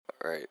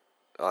Right.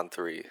 On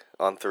three.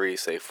 On three,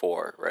 say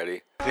 4.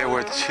 Ready? There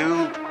were 2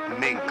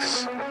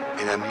 minks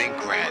in a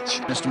mink ranch.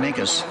 Mr.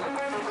 Minkus,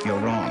 you're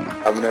wrong.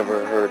 I've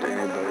never heard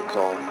anybody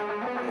call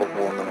a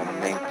woman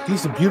a mink.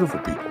 These are beautiful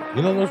people.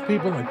 You know those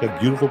people? Like they're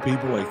beautiful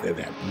people, like they're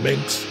that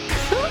minks.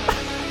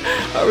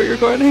 Are we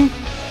recording?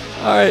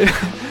 All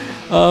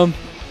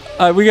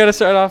right. We got to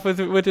start off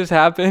with what just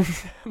happened.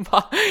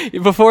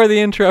 Before the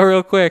intro,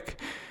 real quick.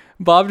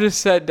 Bob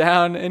just sat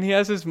down and he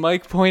has his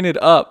mic pointed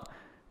up.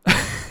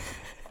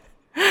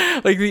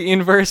 Like the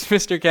inverse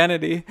Mr.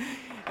 Kennedy.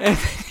 And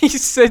he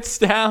sits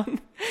down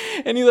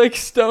and he like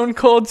stone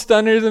cold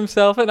stunners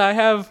himself, and I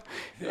have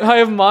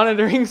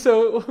monitoring,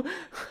 so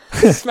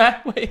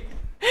wait.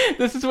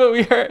 This is what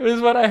we heard. This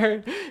is what I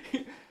heard.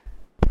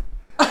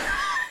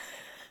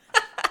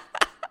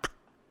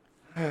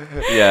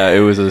 Yeah, it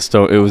was a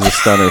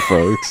stunner,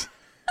 folks.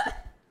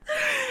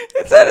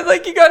 It sounded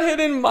like you got hit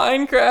in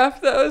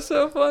Minecraft. That was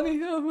so funny.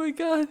 Oh my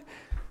god.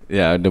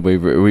 Yeah,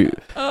 we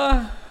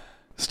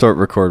start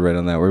record right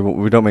on that.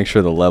 We don't make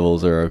sure the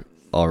levels are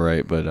all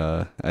right,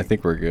 but I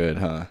think we're good,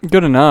 huh?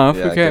 Good enough.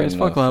 Yeah, Who cares?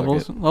 enough. Fuck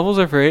levels. Levels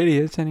are for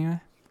idiots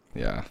anyway.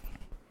 Yeah.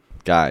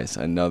 Guys,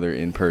 another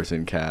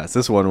in-person cast.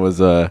 This one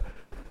was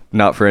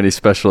not for any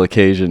special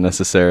occasion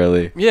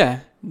necessarily.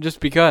 Yeah,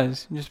 just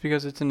because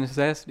it's a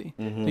necessity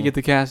to get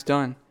the cast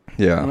done.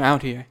 Yeah. I'm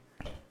out here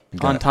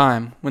on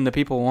time when the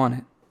people want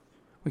it.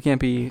 We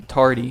can't be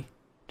tardy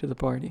to the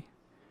party.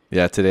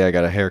 Yeah, today I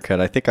got a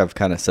haircut. I think I've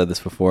kind of said this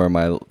before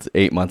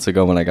 8 months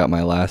ago when I got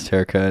my last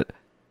haircut.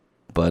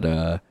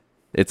 But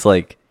it's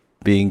like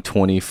being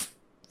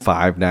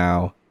 25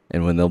 now,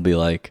 and when they'll be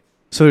like,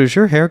 so does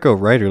your hair go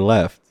right or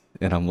left?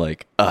 And I'm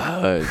like,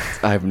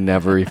 I've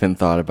never even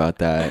thought about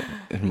that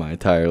in my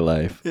entire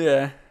life.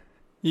 Yeah.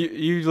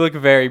 You look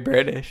very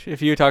British.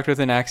 If you talked with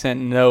an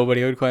accent,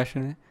 nobody would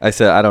question it. I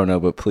said, I don't know,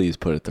 but please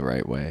put it the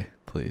right way,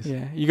 please.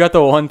 Yeah. You got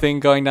the one thing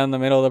going down the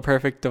middle, the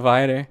perfect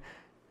divider.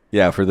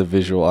 Yeah, for the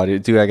visual audio.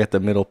 Dude, I got the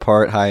middle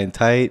part high and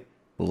tight,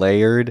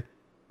 layered.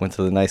 Went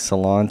to the nice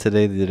salon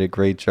today. They did a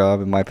great job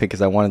in my pick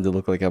because I wanted to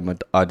look like I'm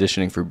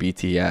auditioning for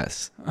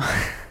BTS.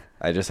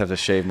 I just have to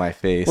shave my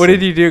face. What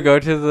did you do? Go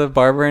to the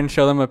barber and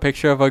show them a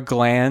picture of a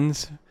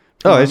glands?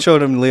 Oh, I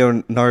showed him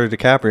Leonardo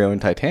DiCaprio in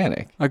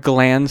Titanic. A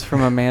glands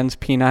from a man's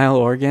penile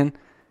organ?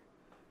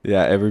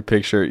 Yeah, every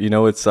picture. You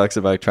know what sucks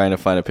about trying to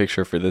find a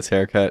picture for this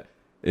haircut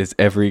is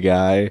every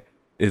guy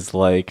is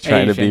like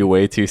trying to be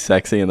way too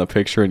sexy in the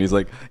picture, and he's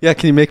like, yeah,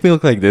 can you make me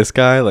look like this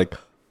guy? Like,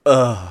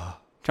 ugh.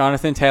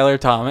 Jonathan Taylor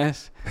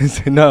Thomas?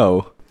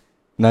 No,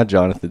 not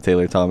Jonathan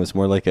Taylor Thomas.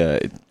 More like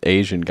a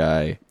Asian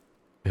guy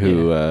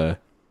who,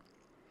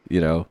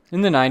 you know.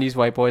 In the 90s,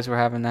 white boys were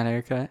having that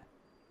haircut.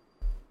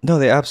 No,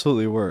 they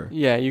absolutely were.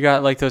 Yeah, you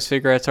got like those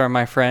cigarettes or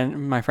my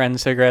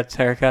friend's cigarettes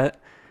haircut.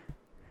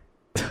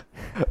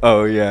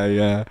 Oh,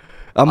 yeah.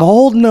 I'm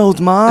holding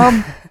those,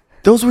 Mom.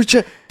 Those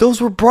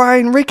were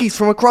Brian Ricky's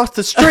from across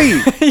the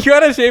street. You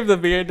gotta shave the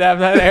beard to have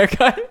that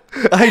haircut.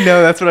 I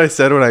know. That's what I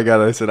said when I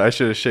got it. I said I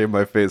should have shaved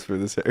my face for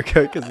this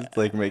haircut because it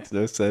like makes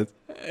no sense.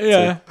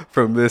 Yeah. So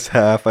from this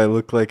half, I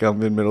look like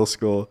I'm in middle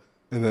school,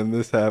 and then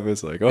this half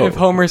is like, oh. If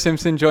Homer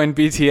Simpson joined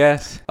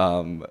BTS.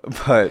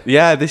 But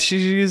yeah, she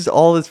used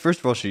all this. First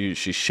of all, she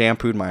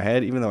shampooed my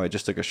head, even though I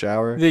just took a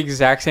shower. The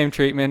exact same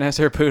treatment as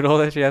her poodle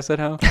that she has at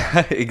home.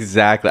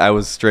 Exactly. I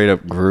was straight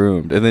up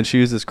groomed, and then she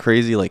used this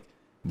crazy like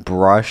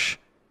brush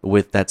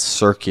with that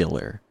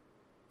circular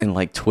and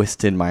like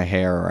twisted my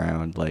hair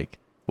around like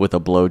with a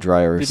blow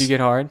dryer. Did you get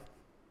hard?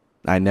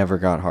 I never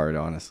got hard,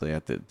 honestly,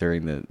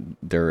 during the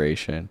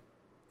duration,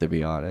 to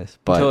be honest.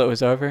 But until it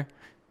was over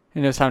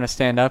and it was time to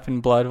stand up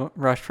and blood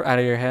rushed out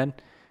of your head.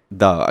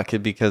 No,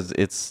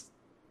 because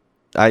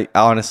I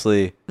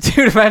honestly,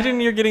 dude,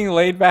 imagine you're getting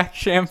laid back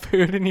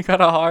shampooed and you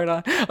got a hard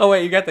on. Oh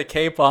wait, you got the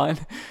cape on.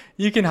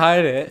 You can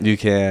hide it. You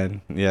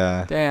can,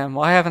 yeah. Damn,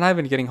 why haven't I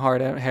been getting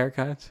hard at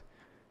haircuts?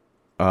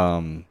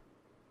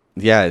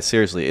 Yeah,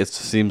 seriously, it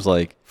seems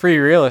like free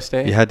real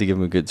estate. You had to give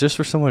him a good, just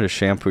for someone to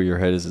shampoo your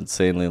head is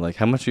insanely, like,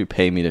 how much do you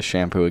pay me to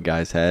shampoo a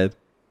guy's head?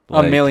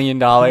 Like, $1 million.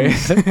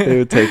 It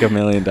would take $1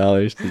 million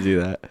to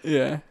do that.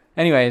 Yeah.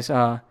 Anyways,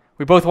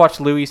 we both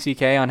watched Louis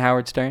C.K. on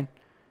Howard Stern.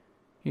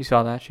 You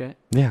saw that shit?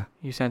 Yeah.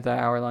 You sent that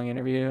hour-long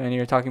interview, and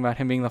you were talking about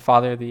him being the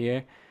father of the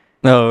year.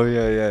 Oh,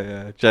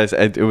 yeah. Just,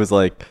 it was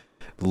like,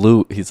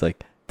 Lou, he's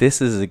like, this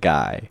is a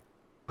guy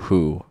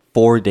who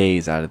 4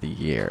 days out of the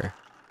year,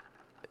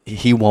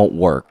 he won't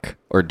work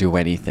or do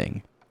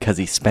anything because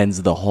he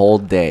spends the whole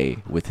day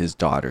with his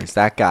daughters.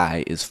 That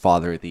guy is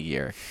father of the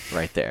year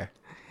right there.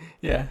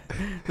 Yeah.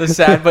 The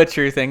sad but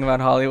true thing about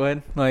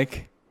Hollywood,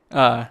 like,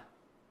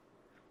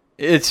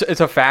 it's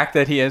a fact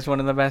that he is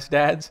one of the best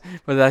dads,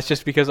 but that's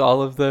just because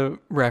all of the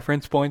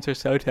reference points are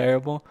so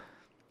terrible.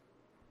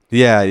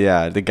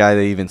 Yeah. The guy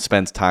that even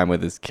spends time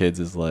with his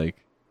kids is like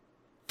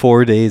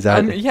 4 days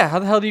out. Yeah, how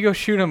the hell do you go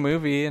shoot a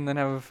movie and then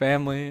have a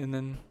family and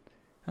then,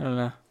 I don't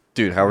know.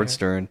 Dude, Howard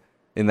Stern,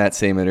 in that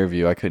same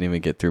interview, I couldn't even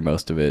get through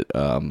most of it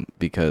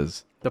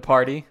because... The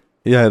party?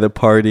 Yeah, the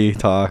party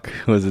talk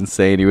was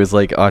insane. He was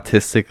like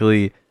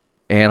autistically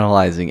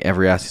analyzing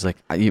every aspect.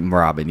 He's like,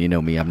 Robin, you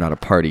know me, I'm not a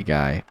party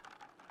guy.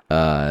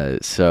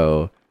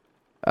 So,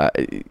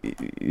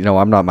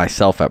 I'm not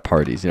myself at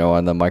parties.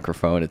 On the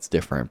microphone, it's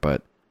different.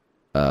 But,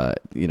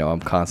 I'm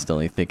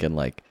constantly thinking,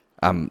 like,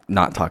 I'm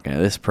not talking to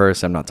this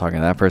person. I'm not talking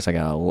to that person. I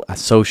got to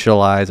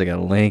socialize. I got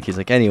to link. He's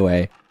like,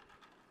 anyway.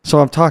 So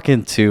I'm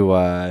talking to,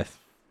 I'm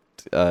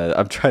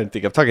trying to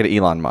think. I'm talking to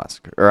Elon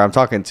Musk. Or I'm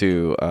talking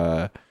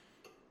to,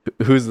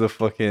 who's the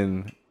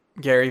fucking...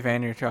 Gary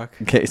Vaynerchuk.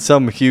 Okay,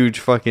 some huge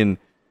fucking...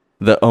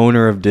 The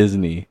owner of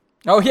Disney.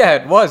 Oh, yeah,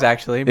 it was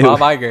actually. Bob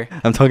Iger.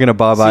 I'm talking to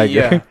Bob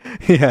CEO.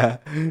 Iger.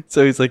 Yeah.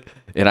 So he's like...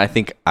 And I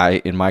think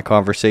in my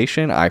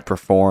conversation, I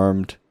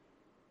performed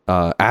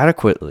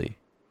adequately,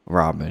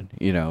 Robin.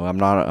 I'm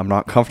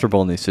not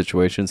comfortable in these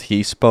situations.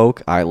 He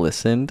spoke, I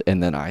listened,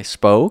 and then I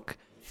spoke,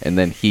 and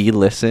then he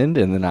listened,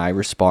 and then I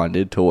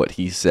responded to what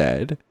he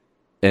said.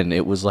 And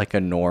it was like a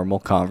normal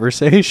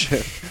conversation.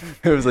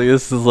 It was like,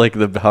 this is like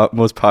the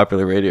most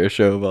popular radio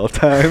show of all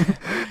time.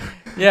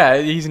 Yeah,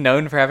 he's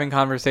known for having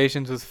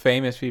conversations with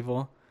famous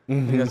people.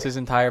 Mm-hmm. That's his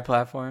entire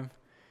platform,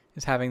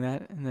 is having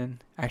that and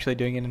then actually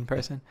doing it in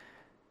person.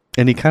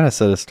 And he kind of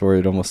said a story.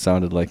 It almost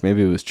sounded like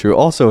maybe it was true.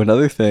 Also,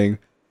 another thing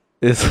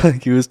is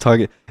like he was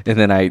talking, and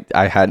then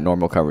I had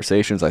normal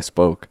conversations. I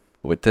spoke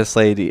with this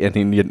lady, and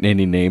he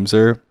names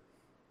her.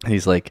 And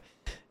he's like,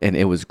 and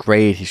it was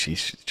great. She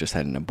just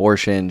had an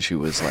abortion. She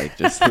was like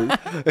just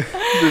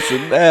this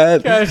and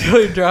that.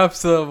 Casually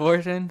drops the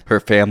abortion. Her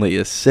family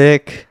is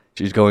sick.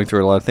 She's going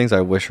through a lot of things.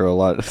 I wish her a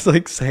lot. It's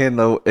like saying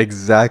though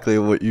exactly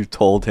what you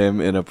told him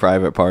in a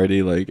private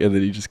party, like, and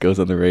then he just goes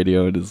on the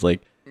radio and is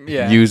like,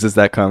 uses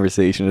that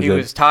conversation. As he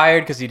was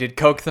tired because he did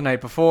coke the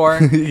night before.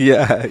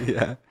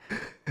 yeah.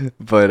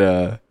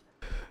 But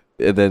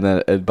and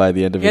then by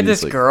the end of he it, had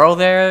this girl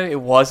there.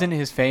 It wasn't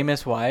his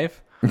famous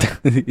wife.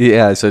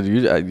 Yeah, I said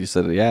you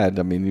said yeah.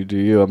 I mean, you do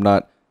you.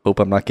 Hope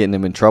I'm not getting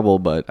him in trouble,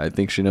 but I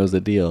think she knows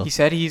the deal. He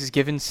said he's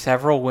given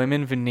several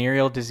women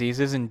venereal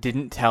diseases and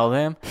didn't tell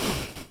them.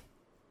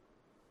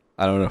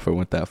 I don't know if I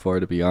went that far,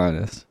 to be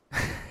honest.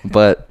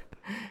 But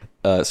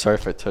sorry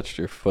if I touched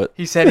your foot.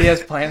 He said he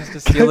has plans to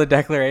steal the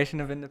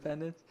Declaration of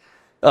Independence.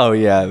 Oh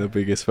yeah, the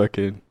biggest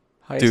fucking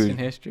heist in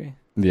history.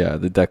 Yeah,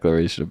 the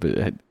Declaration of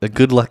Independence.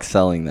 Good luck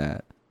selling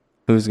that.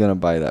 Who's gonna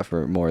buy that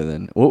for more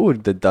than what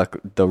would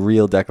the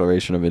real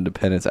Declaration of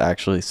Independence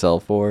actually sell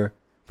for?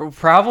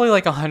 Probably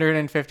like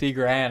 150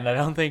 grand. I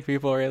don't think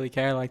people really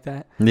care like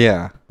that.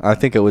 Yeah, I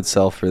think it would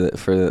sell for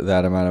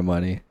that amount of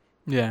money.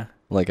 Yeah.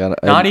 Like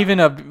not even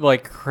a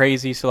like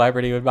crazy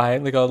celebrity would buy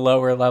it. Like a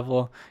lower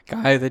level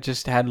guy that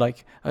just had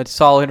like a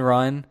solid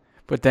run,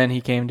 but then he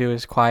came to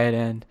his quiet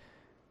end.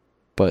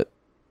 But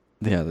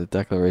yeah, the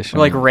Declaration. Or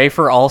like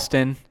Rafer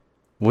Alston.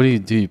 What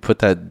do? You put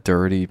that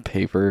dirty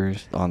paper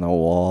on the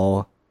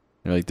wall?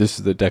 You're like, this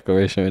is the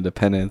Declaration of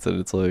Independence, and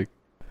it's like,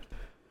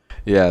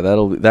 yeah,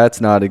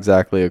 that's not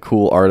exactly a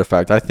cool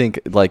artifact. I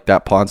think like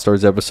that Pawn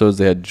Stars episodes,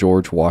 they had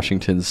George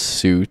Washington's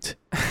suit.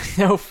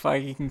 No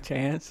fucking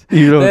chance.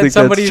 You don't think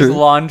somebody's that's true?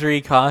 Laundry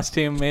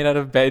costume made out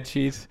of bed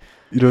sheets.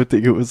 You don't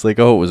think it was like,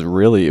 oh,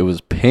 it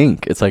was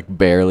pink. It's like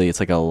it's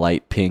like a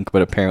light pink,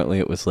 but apparently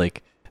it was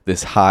like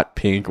this hot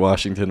pink.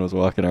 Washington was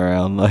walking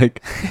around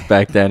like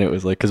back then. It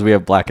was like, because we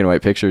have black and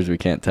white pictures, we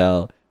can't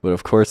tell. But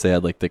of course they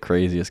had like the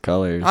craziest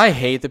colors. I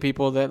hate the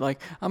people that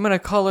like, I'm gonna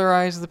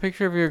colorize the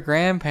picture of your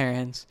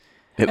grandparents,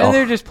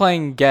 they're just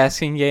playing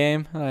guessing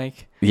game,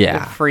 like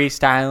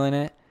freestyling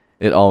it.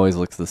 It always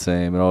looks the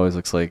same. It always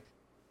looks like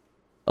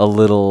a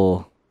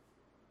little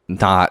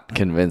not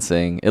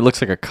convincing. It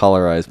looks like a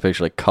colorized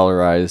picture, like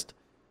colorized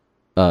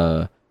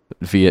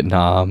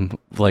Vietnam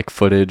like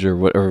footage or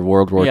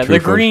World War II. Yeah, the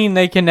green,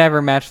 they can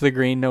never match the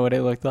green to what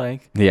it looked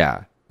like.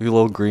 Yeah, a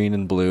little green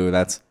and blue.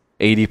 That's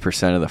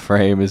 80% of the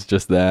frame is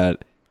just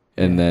that,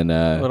 and then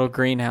a little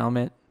green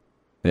helmet.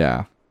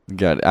 Yeah,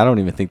 God, I don't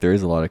even think there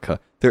is a lot of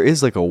there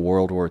is like a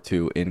World War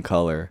II in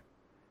color.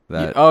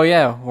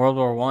 World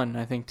War One,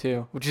 I think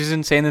too, which is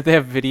insane that they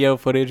have video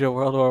footage of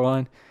World War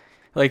One.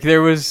 Like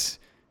there was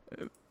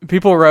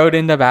people rode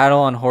into battle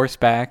on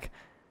horseback,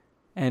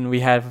 and we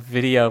have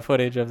video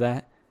footage of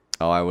that.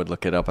 Oh, I would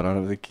look it up. I don't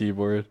have the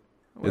keyboard.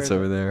 It's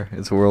over there.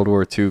 It's World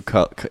War II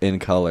in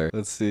color.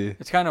 Let's see.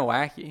 It's kind of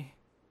wacky.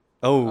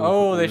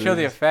 Oh, they show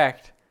the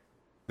effect.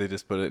 They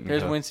just put it in.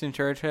 Here's Winston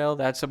Churchill.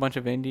 That's a bunch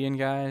of Indian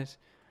guys.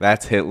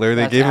 That's Hitler.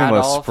 They gave him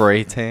a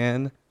spray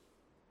tan.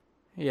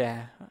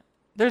 Yeah.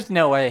 There's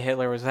no way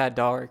Hitler was that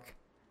dark.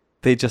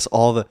 They just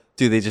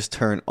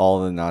turn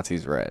all the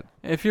Nazis red.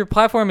 If your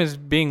platform is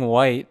being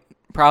white,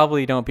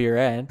 probably don't be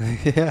red.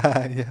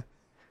 Yeah.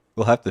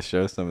 We'll have to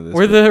show some of this.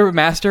 We're the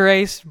master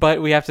race,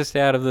 but we have to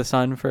stay out of the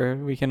sun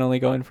we can only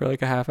go in for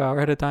like a half hour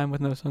at a time with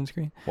no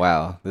sunscreen.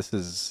 Wow,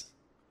 this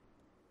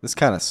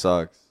kind of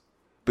sucks.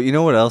 But you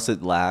know what else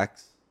it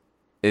lacks?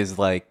 Is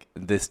like,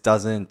 this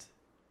doesn't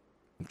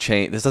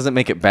change. This doesn't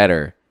make it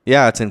better.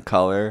 Yeah, it's in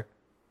color,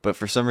 but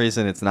for some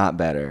reason it's not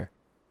better.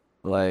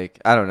 Like,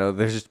 I don't know.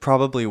 There's just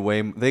probably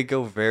they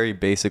go very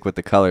basic with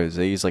the colors.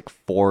 They use like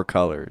 4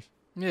 colors.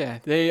 Yeah,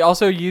 they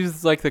also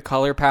use like the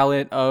color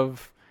palette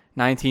of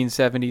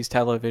 1970s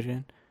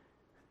television.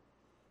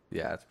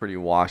 Yeah, it's pretty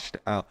washed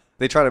out.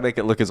 They try to make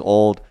it look as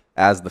old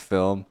as the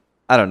film.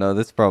 I don't know.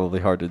 That's probably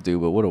hard to do,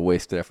 but what a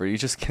wasted effort. You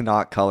just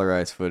cannot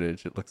colorize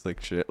footage. It looks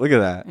like shit. Look at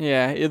that.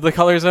 Yeah, the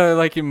colors are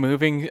like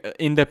moving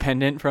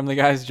independent from the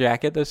guy's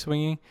jacket that's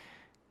swinging.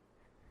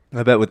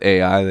 I bet with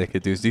AI they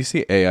could do. Do you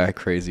see AI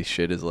crazy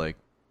shit is like?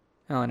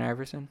 Allen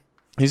Iverson.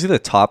 You see the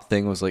top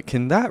thing was like,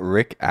 can that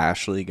Rick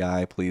Ashley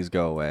guy please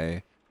go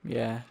away?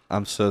 Yeah.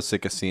 I'm so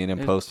sick of seeing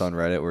him post on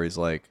Reddit where he's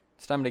like,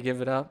 it's time to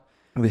give it up.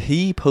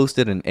 He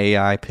posted an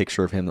AI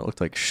picture of him that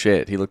looked like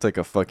shit. He looked like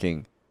a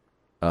fucking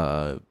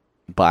BioShock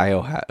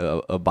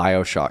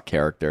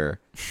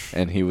character,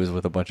 and he was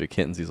with a bunch of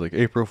kittens. He's like,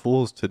 April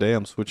Fools, today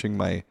I'm switching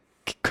my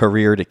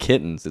career to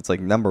kittens. It's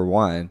like number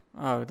one.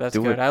 Oh, that's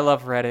good. I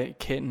love Reddit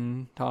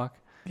kitten talk.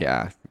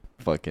 Yeah,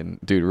 fucking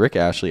dude, Rick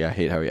Ashley. I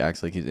hate how he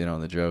acts like he's in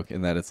on the joke,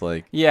 and that it's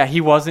like, yeah,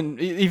 he wasn't.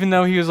 Even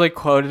though he was like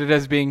quoted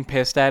as being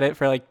pissed at it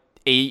for like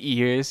 8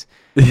 years.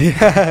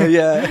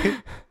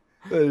 yeah,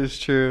 that is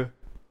true.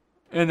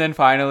 And then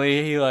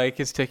finally, he like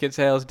his ticket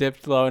sales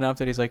dipped low enough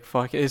that he's like,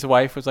 fuck it. His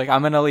wife was like,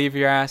 I'm gonna leave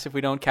your ass if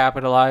we don't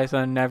capitalize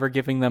on never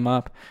giving them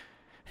up.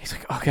 He's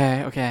like,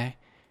 okay,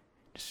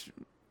 just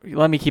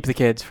let me keep the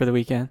kids for the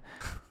weekend.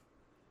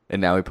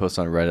 And now he posts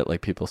on Reddit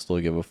like people still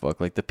give a fuck.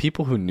 Like the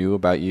people who knew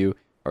about you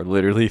are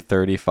literally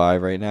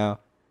 35 right now.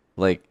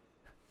 Like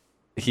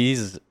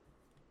he's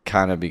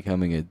kind of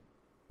becoming a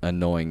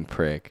annoying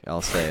prick.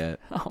 I'll say it.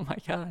 Oh my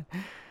god.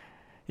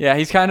 Yeah,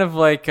 he's kind of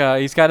like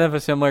he's kind of a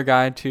similar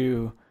guy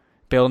to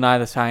Bill Nye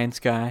the Science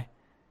Guy.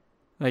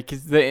 Like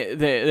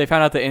they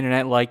found out the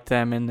internet liked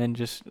them and then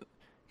just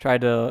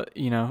tried to,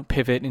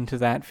 pivot into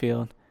that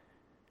field.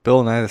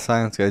 Bill Nye the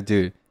Science Guy,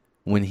 dude.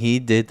 When he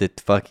did the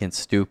fucking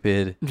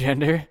stupid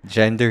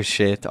gender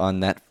shit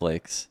on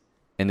Netflix,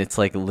 and it's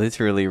like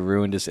literally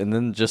ruined us. And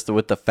then just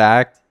with the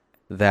fact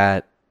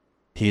that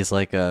he's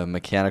like a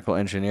mechanical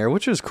engineer,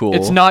 which is cool.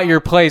 It's not your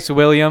place,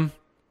 William.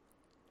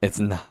 It's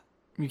not.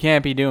 You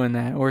can't be doing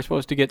that. We're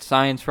supposed to get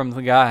science from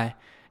the guy.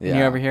 Yeah. And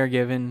you over here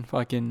giving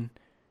fucking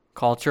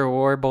culture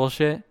war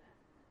bullshit?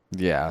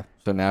 Yeah.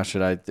 So now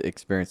should I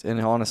experience... And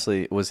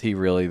honestly, was he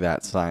really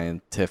that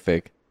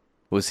scientific?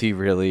 Was he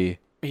really...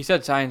 He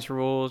said science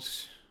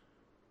rules.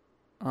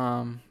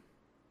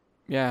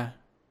 Yeah.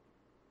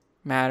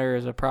 Matter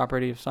is a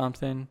property of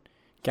something.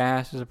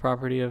 Gas is a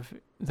property of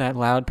that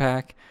loud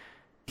pack.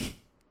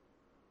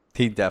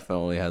 He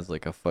definitely has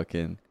like a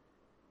fucking...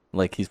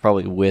 Like he's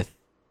probably with...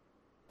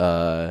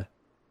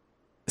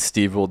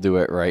 Steve will do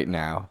it right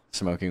now,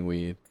 smoking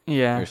weed.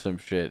 Yeah. Or some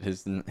shit.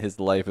 His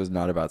life is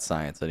not about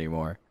science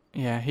anymore.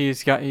 Yeah,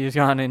 he's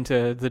gone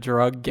into the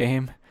drug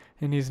game,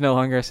 and he's no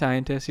longer a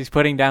scientist. He's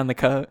putting down the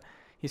coat.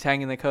 He's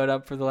hanging the coat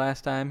up for the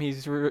last time.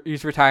 He's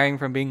retiring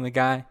from being the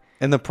guy.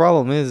 And the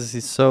problem is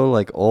he's so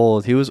like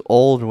old. He was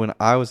old when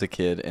I was a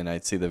kid, and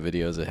I'd see the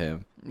videos of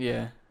him.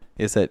 Yeah.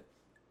 He has that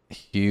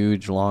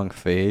huge long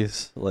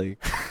face,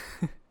 like.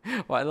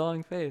 Why the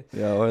long face?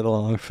 Yeah, why the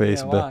long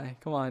face? Yeah, why?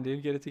 Come on,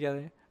 dude, get it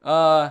together.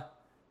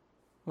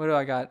 What do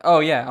I got?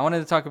 Oh yeah, I wanted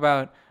to talk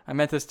about. I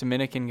met this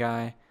Dominican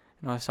guy,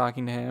 and I was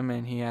talking to him,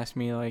 and he asked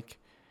me like,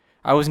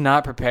 I was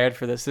not prepared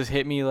for this. This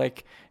hit me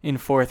like in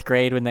 4th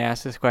grade when they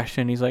asked this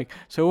question. He's like,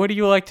 "So what do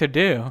you like to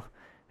do?"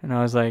 And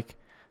I was like,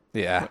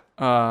 "Yeah,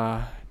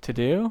 to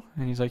do."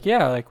 And he's like,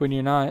 "Yeah, like when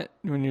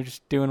you're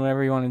just doing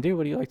whatever you want to do.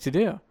 What do you like to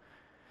do?"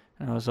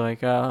 And I was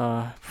like,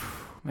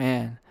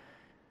 man.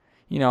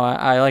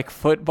 I like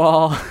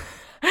football.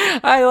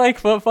 I like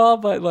football,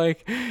 but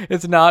like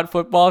it's not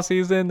football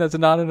season. That's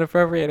not an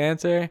appropriate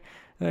answer.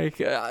 Like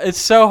it's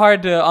so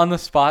hard to on the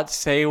spot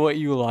say what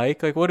you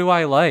like. Like what do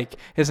I like?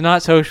 It's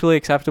not socially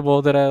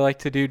acceptable that I like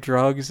to do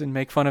drugs and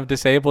make fun of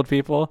disabled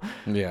people.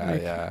 Yeah,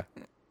 like, yeah.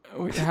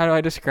 How do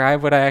I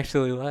describe what I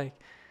actually like?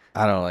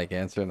 I don't like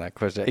answering that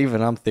question.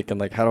 Even I'm thinking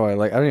like, how do I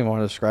like? I don't even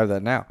want to describe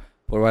that now.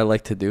 What do I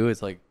like to do?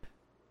 It's like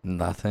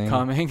nothing.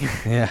 Coming.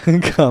 Yeah,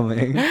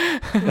 coming.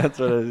 That's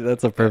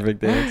a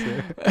perfect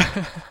answer.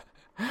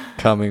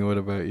 Coming. What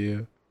about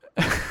you?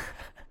 I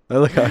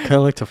kind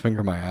of like to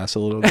finger my ass a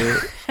little bit.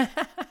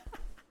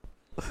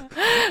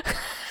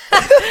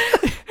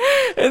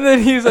 And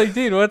then he's like,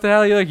 "Dude, what the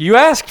hell?" You're like, "You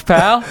asked,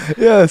 pal."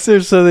 Yeah,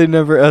 seriously, so they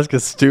never ask a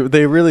stupid.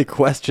 They really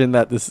question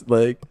that. This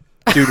like,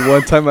 dude.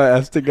 One time I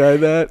asked a guy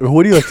that.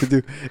 What do you like to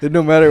do? And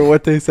no matter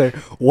what they say,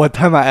 one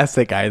time I asked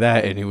a guy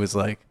that, and he was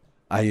like,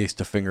 "I used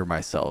to finger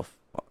myself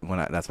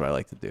that's what I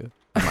like to do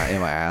in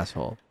my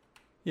asshole."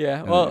 Yeah,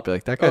 and well, be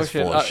like, that guy's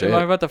full of shit. Am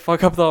I about to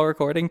fuck up the whole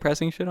recording,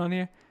 pressing shit on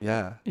here?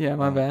 Yeah. Yeah,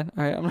 my bad.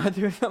 All right, I'm not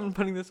doing. I'm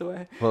putting this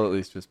away. Well, at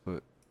least just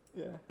put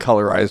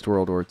colorized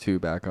World War II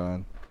back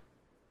on.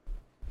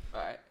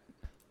 All right.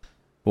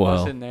 Well, I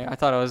was sitting there. I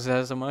thought I was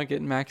Azuma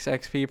getting max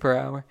XP per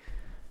hour.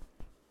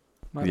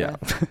 My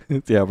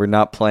bad. Yeah, we're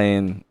not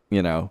playing,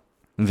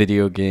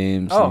 video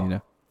games. Oh, and,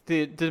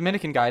 the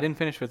Dominican guy. I didn't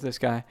finish with this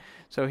guy.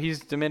 So he's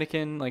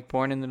Dominican, like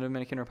born in the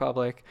Dominican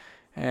Republic.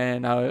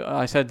 And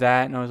I said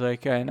that, and I was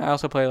like, and I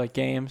also play like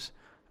games.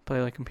 I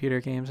play like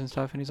computer games and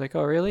stuff. And he's like,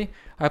 "Oh, really?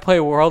 I play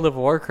World of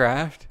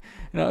Warcraft."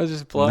 And I was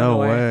just blown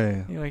away. No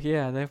way. You're like,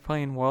 "Yeah, they're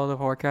playing World of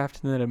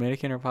Warcraft in the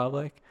Dominican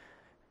Republic."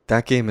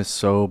 That game is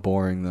so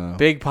boring though.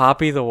 Big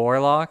Poppy the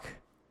Warlock.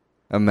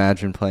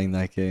 Imagine playing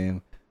that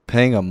game,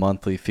 paying a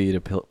monthly fee to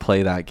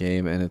play that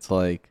game, and it's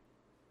like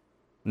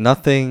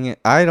nothing.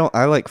 I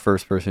like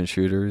first person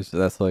shooters.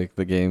 That's like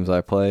the games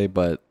I play,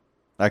 but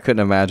I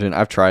couldn't imagine.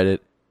 I've tried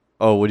it.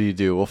 Oh, what do you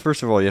do? Well,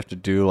 first of all, you have to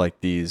do like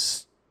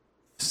these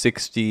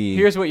 60.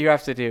 Here's what you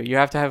have to do. You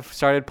have to have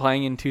started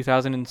playing in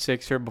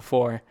 2006 or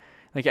before.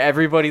 Like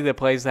everybody that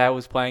plays that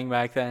was playing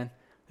back then.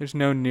 There's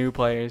no new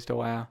players to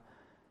WoW.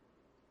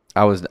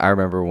 I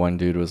remember one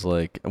dude was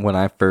like, when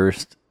I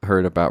first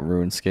heard about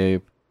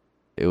RuneScape,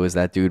 it was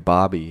that dude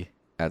Bobby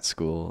at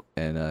school,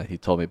 and he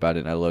told me about it,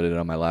 and I loaded it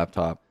on my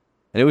laptop,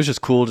 and it was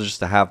just cool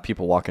to have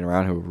people walking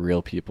around who were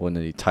real people, and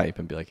then he'd type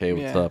and be like, hey,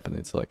 what's up, and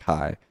it's like,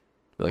 hi.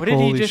 Be like, what did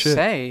he holy just shit.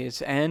 say?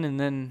 It's N and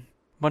then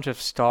a bunch of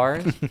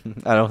stars.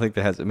 I don't think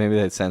maybe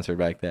they had censored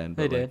back then.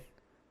 They did.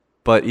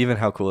 But even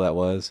how cool that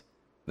was,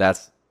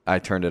 I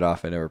turned it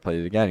off and never played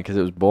it again because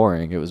it was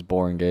boring. It was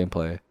boring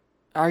gameplay.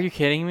 Are you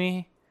kidding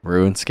me?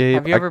 RuneScape?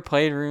 Have you ever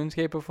played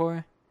RuneScape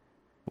before?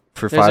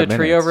 For There's 5 a minutes.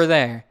 tree over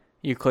there.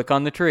 You click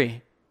on the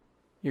tree.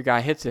 Your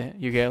guy hits it.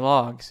 You get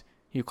logs.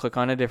 You click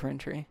on a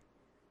different tree.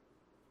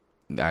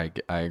 I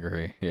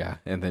agree. Yeah.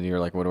 And then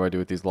you're like, what do I do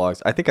with these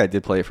logs? I think I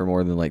did play it for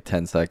more than like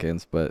 10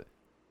 seconds, but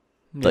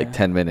like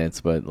 10 minutes,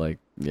 but like,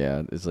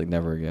 yeah, it's like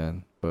never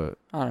again. But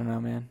I don't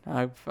know, man.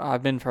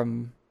 I've been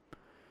from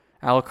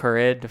Al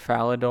Kharid to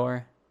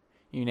Falador.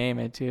 You name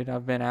it, dude.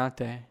 I've been out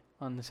there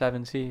on the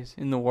 7 seas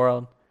in the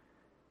world.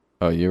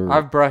 oh,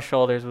 I've brushed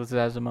shoulders with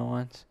Zezima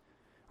once.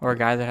 Or a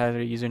guy that had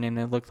a username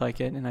that looked like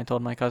it, and I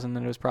told my cousin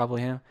that it was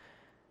probably him.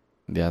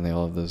 Yeah, and they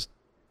all have those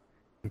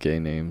gay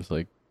names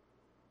like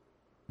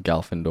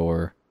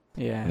Galfandor.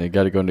 Yeah. And they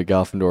got to go into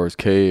Galfandor's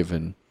cave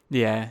and...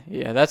 Yeah.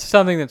 That's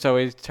something that's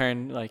always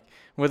turned, like...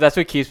 Well, that's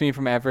what keeps me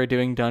from ever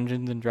doing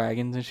Dungeons and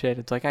Dragons and shit.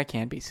 It's like, I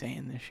can't be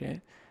saying this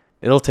shit.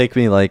 It'll take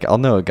me like... I'll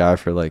know a guy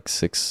for like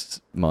 6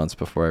 months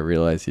before I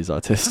realize he's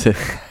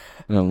autistic.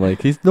 And I'm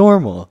like, he's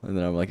normal. And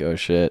then I'm like, oh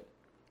shit.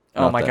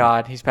 Oh my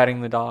God, he's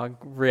petting the dog.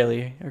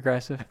 Really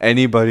aggressive.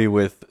 Anybody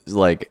with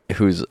like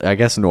who's I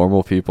guess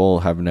normal people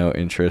have no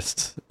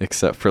interest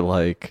except for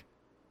like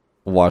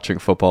watching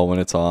football when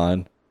it's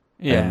on.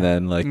 Yeah. And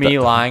then like me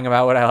lying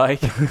about what I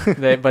like.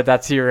 But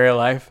that's your real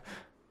life.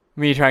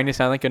 Me trying to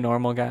sound like a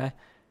normal guy.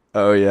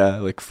 Oh yeah,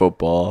 like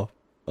football.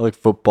 I like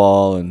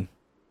football and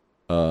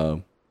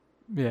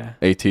yeah.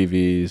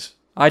 ATVs.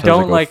 I Sometimes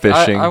don't go like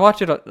fishing. I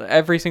watch it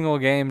every single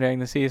game during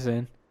the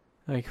season.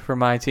 Like for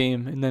my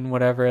team, and then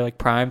whatever like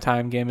prime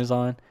time game is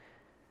on.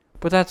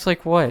 But that's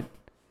like what?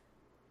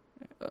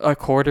 A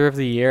quarter of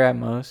the year at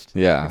most.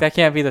 Yeah. Like, that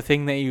can't be the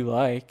thing that you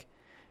like.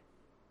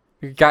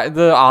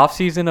 The off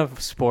season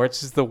of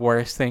sports is the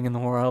worst thing in the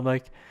world.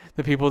 Like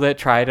the people that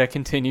try to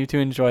continue to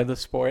enjoy the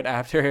sport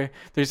after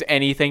there's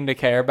anything to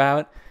care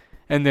about,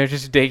 and they're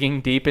just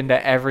digging deep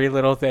into every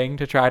little thing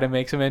to try to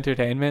make some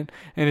entertainment,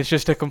 and it's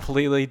just a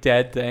completely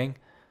dead thing.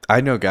 I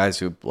know guys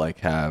who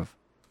like have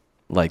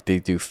like they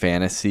do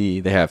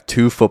fantasy. They have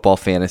 2 football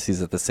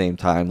fantasies at the same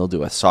time. They'll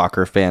do a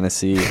soccer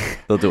fantasy.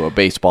 They'll do a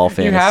baseball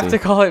fantasy. You have to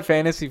call it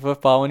fantasy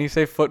football. When you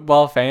say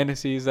football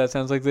fantasies, that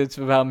sounds like it's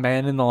about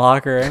men in the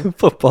locker room.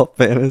 Football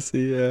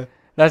fantasy, yeah.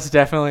 That's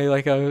definitely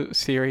like a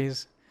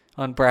series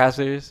on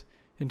Brazzers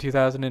in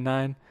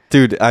 2009.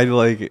 Dude,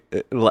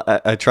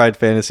 I tried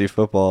fantasy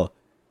football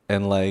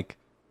and like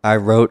I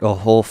wrote a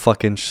whole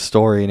fucking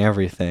story and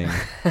everything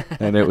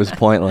and it was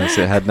pointless.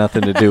 It had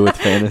nothing to do with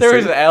fantasy. There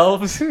was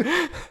elves.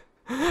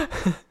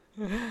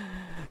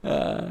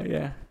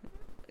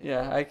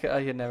 Yeah, I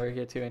could never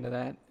get too into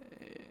that.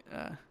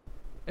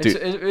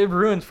 It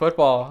ruins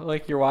football.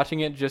 Like you're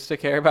watching it just to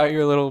care about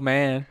your little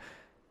man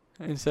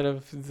instead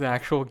of the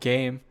actual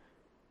game.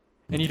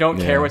 And you don't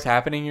care what's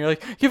happening. You're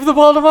like, give the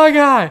ball to my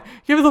guy.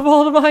 Give the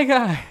ball to my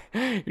guy.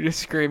 You're just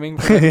screaming.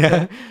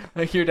 Yeah.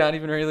 Like you're not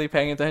even really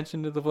paying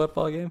attention to the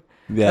football game.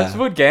 Yeah. That's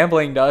what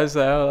gambling does,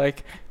 though.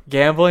 Like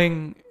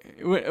gambling,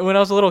 when I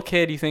was a little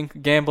kid, you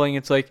think gambling,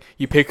 it's like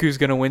you pick who's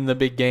going to win the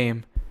big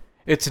game.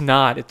 It's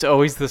not. It's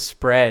always the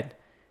spread.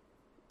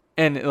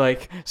 And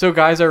like, so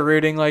guys are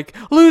rooting like,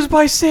 lose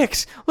by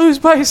 6. Lose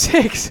by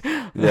 6.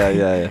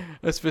 Yeah.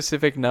 A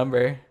specific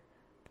number.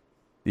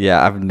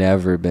 Yeah, I've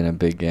never been a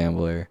big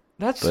gambler.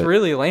 That's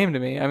really lame to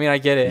me. I mean, I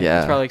get it. Yeah.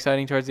 It's probably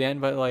exciting towards the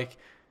end, but like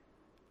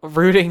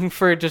rooting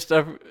for just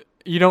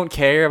you don't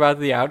care about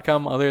the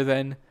outcome other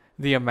than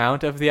the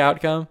amount of the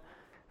outcome.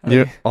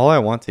 All I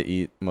want to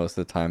eat most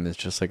of the time is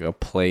just like a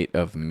plate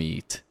of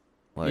meat.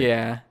 Like,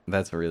 yeah.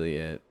 That's really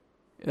it.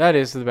 That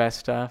is the best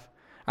stuff.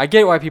 I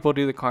get why people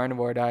do the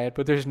carnivore diet,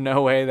 but there's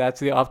no way that's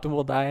the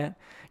optimal diet.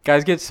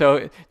 Guys get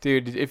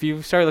dude, if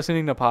you start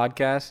listening to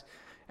podcasts,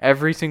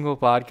 every single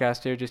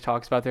podcaster just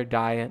talks about their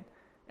diet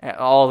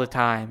all the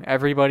time.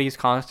 Everybody's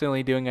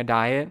constantly doing a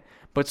diet,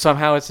 but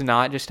somehow it's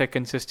not just a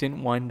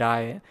consistent one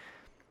diet.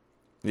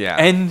 Yeah.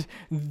 And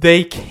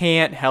they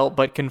can't help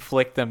but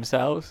conflict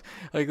themselves.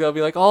 Like they'll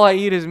be like, all I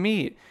eat is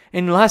meat.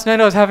 And last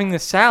night I was having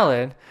this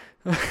salad.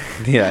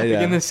 Yeah.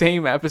 Like in the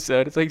same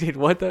episode. It's like, dude,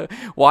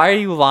 why are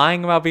you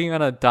lying about being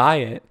on a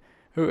diet?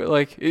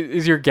 Like,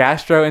 is your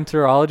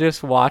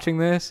gastroenterologist watching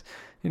this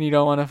and you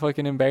don't want to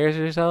fucking embarrass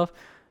yourself?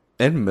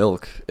 And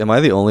milk. Am I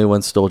the only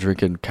one still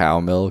drinking cow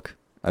milk?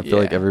 I feel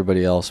like Yeah.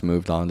 everybody else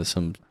moved on to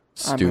some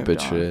stupid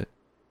moved on. shit.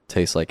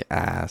 Tastes like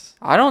ass.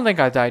 I don't think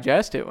I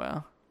digest it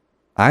well.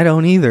 I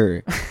don't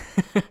either.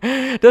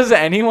 Does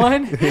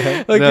anyone? Like,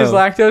 No. is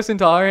lactose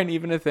intolerant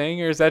even a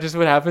thing, or is that just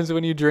what happens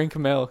when you drink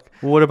milk?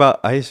 What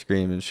about ice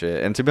cream and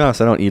shit? And to be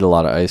honest, I don't eat a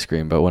lot of ice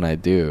cream, but when I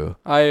do,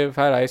 I've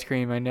had ice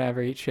cream. I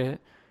never eat shit.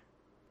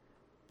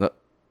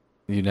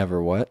 you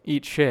never what?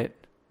 Eat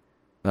shit.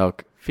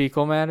 Okay.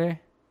 Fecal matter?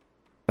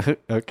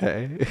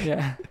 Okay.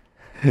 Yeah.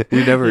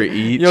 You never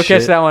eat You'll shit?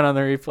 catch that one on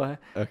the replay.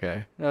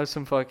 Okay. That was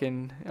some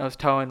fucking... I was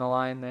towing the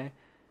line there.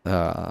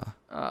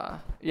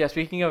 Yeah,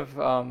 speaking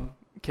of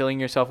killing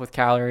yourself with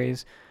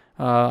calories,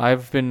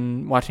 I've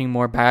been watching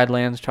more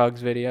Badlands Chugs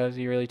videos.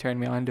 He really turned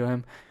me on to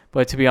him.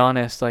 But to be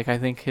honest, like, I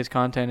think his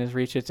content has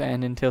reached its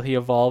end until he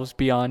evolves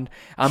beyond,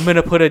 I'm going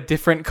to put a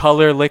different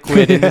color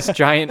liquid in this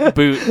giant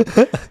boot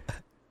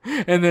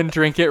and then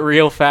drink it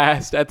real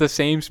fast at the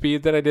same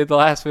speed that I did the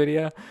last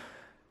video.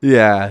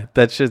 Yeah,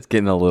 that shit's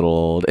getting a little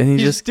old. And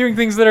He's just doing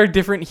things that are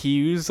different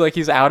hues. Like,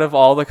 he's out of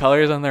all the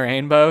colors on the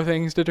rainbow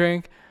things to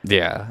drink.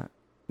 Yeah.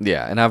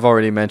 Yeah, and I've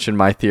already mentioned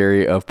my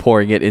theory of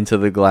pouring it into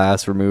the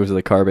glass removes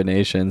the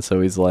carbonation,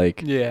 so he's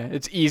like... Yeah,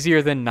 it's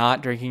easier than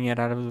not drinking it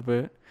out of the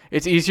boot.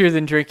 It's easier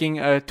than drinking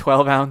a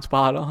 12-ounce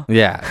bottle.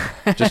 Yeah,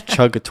 just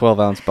chug a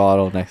 12-ounce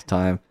bottle next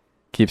time.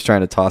 Keeps trying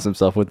to toss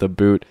himself with the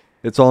boot.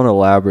 It's all an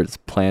elaborate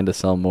plan to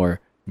sell more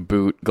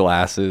boot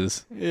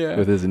glasses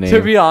with his name.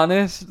 To be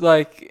honest,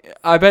 like,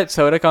 I bet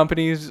soda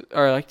companies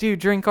are like, dude,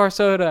 drink our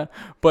soda.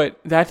 But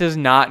that does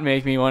not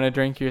make me want to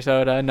drink your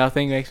soda.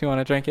 Nothing makes me want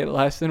to drink it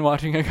less than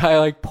watching a guy,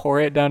 like, pour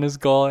it down his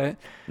gullet.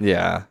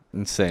 Yeah,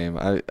 and same.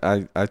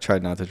 I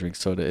tried not to drink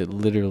soda. It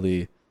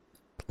literally...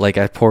 Like,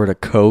 I poured a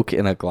Coke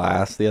in a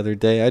glass the other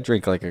day. I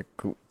drink, like, a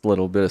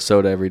little bit of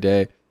soda every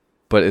day.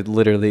 But it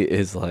literally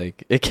is,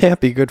 like... It can't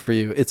be good for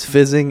you. It's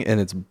fizzing,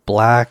 and it's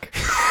black.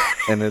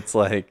 And it's,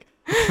 like,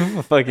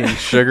 fucking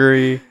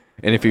sugary.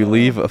 And if you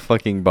leave a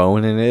fucking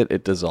bone in it,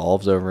 it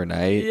dissolves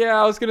overnight.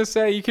 Yeah, I was going to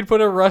say, you could put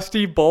a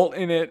rusty bolt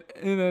in it,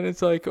 and then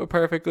it's, like, a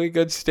perfectly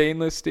good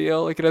stainless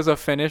steel. Like, it has a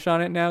finish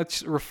on it now.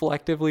 It's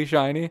reflectively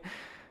shiny.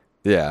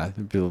 Yeah.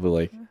 People be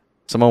like...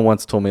 Someone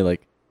once told me,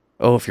 like...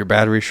 Oh, if your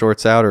battery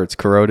shorts out or it's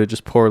corroded,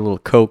 just pour a little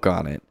Coke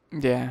on it.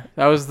 Yeah,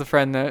 that was the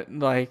friend that,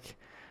 like,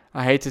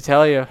 I hate to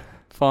tell you,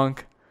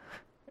 Funk.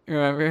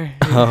 Remember?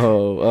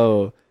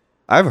 Oh.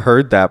 I've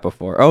heard that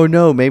before. Oh,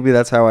 no, maybe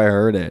that's how I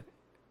heard it.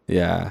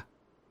 Yeah.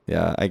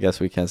 Yeah, I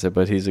guess we can say,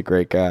 but he's a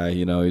great guy.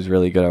 You know, he's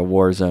really good at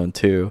Warzone,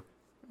 too.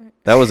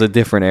 That was a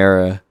different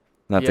era.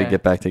 Not to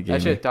get back to gaming.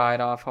 That shit died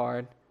off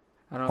hard.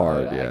 I don't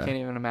know. I can't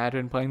even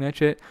imagine playing that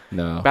shit.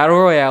 No. Battle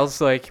Royale's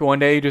like one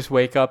day you just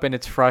wake up and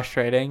it's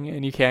frustrating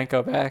and you can't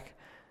go back.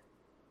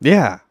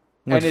 Yeah.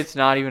 And it's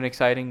not even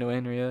exciting to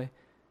win, really.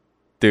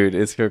 Dude,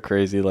 it's so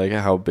crazy, like,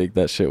 how big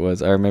that shit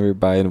was. I remember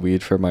buying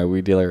weed from my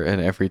weed dealer, and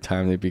every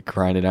time they'd be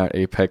grinding out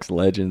Apex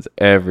Legends.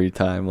 Every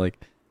time. Like,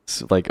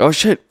 oh,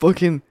 shit,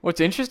 fucking... What's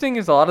interesting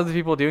is a lot of the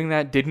people doing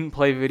that didn't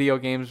play video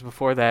games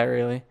before that,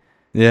 really.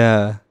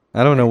 Yeah.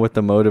 I don't know what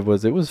the motive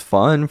was. It was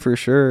fun, for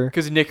sure.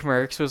 Because Nick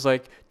Merckx was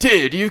like,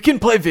 dude, you can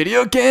play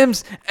video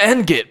games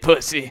and get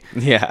pussy.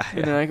 Yeah.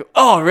 And they're like,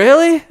 oh,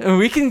 really? And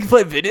we can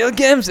play video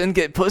games and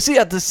get pussy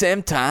at the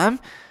same time?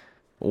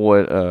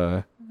 What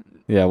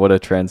a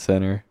trend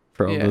center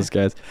for all those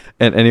guys.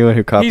 And anyone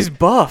who copies... He's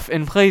buff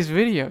and plays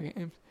video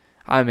games.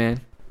 I'm in.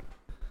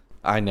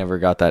 I never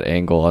got that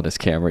angle on his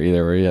camera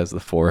either, where he has the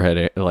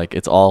forehead, like,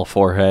 it's all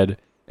forehead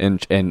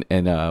and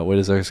what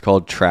is those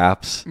called?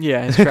 Traps.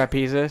 Yeah, his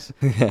trapezes.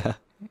 Yeah.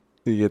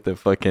 You get the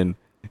fucking...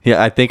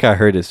 Yeah, I think I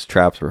heard his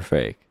traps were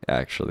fake,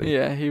 actually.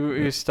 Yeah, he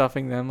was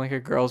stuffing them like a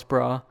girl's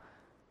bra.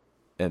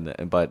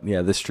 But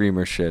yeah, the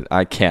streamer shit,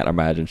 I can't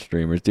imagine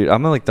streamers. Dude,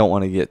 I'm like, don't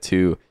want to get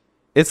too...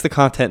 It's the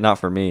content not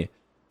for me,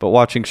 but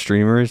watching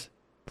streamers,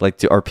 like,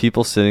 are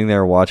people sitting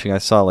there watching? I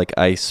saw, like,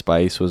 Ice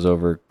Spice was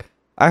over...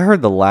 I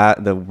heard the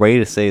way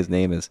to say his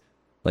name is,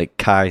 like,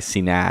 Kai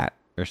Cenat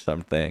or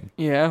something.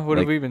 Yeah, what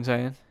have Like, we been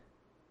saying?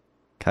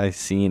 Kai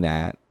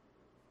Cenat.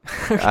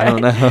 Okay. I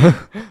don't know.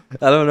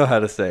 I don't know how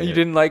to say it. You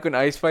didn't like when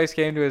Ice Spice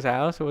came to his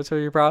house? What's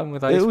your problem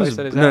with Ice Spice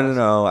at his house?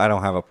 No, I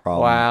don't have a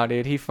problem. Wow,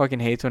 dude, he fucking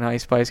hates when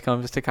Ice Spice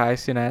comes to Kai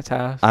Cenat's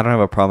house. I don't have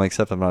a problem,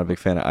 except I'm not a big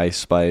fan of Ice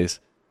Spice.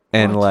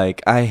 And,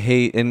 like, I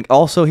hate... And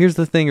also, here's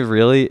the thing,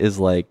 really, is,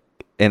 like...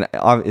 And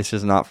it's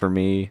just not for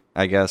me,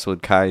 I guess,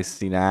 with Kai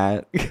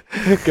Cenat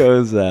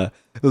goes...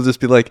 He'll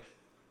just be like...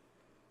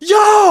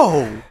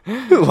 Yo!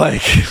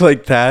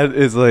 like, that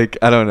is, like,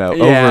 I don't know,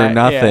 over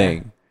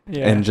nothing.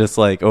 Yeah. And just,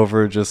 like,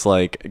 over just,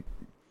 like...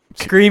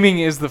 Screaming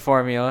is the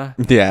formula.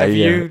 Yeah,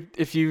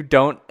 If you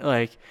don't,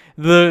 like...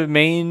 The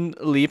main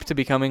leap to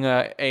becoming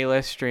a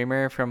A-list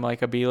streamer from,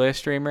 like, a B-list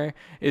streamer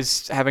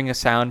is having a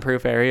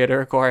soundproof area to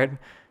record.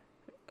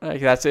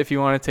 Like, that's if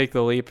you want to take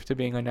the leap to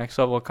being a next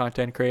level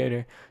content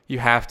creator. You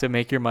have to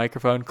make your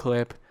microphone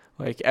clip,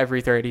 like,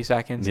 every 30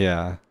 seconds.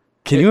 Yeah.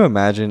 Can you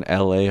imagine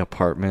LA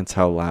apartments,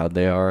 how loud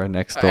they are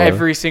next door?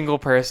 Every single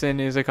person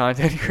is a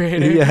content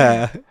creator.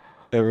 Yeah.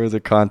 Everyone's a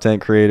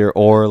content creator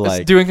or Just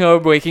like doing a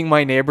waking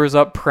my neighbors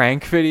up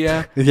prank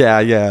video.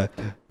 yeah.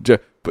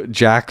 But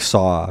Jack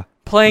Saw.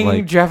 Playing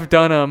Like- Jeff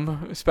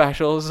Dunham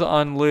specials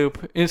on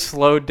loop is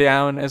slowed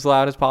down as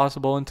loud as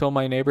possible until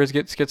my neighbors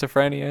get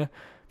schizophrenia.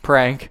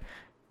 Prank.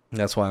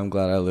 That's why I'm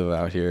glad I live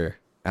out here,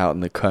 out in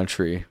the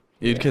country.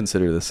 You'd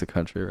consider this the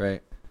country,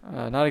 right?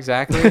 Not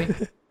exactly.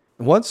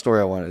 One story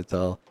I wanted to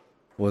tell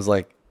was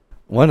like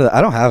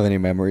I don't have any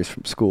memories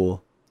from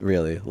school,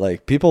 really.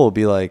 Like people will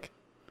be like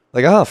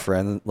I'll have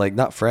friends, like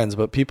not friends,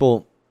 but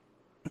people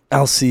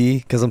I'll see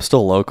because I'm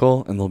still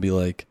local, and they'll be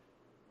like,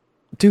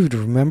 dude,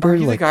 remember Are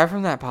you like the guy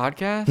from that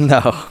podcast?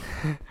 No.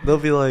 They'll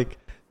be like,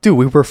 dude,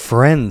 we were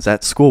friends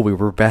at school. We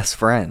were best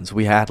friends.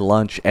 We had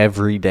lunch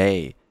every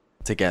day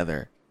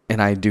together.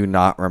 And I do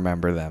not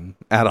remember them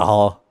at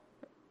all.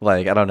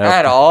 Like, I don't know.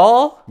 At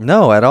all?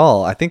 No, at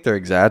all. I think they're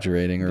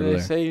exaggerating Did earlier. they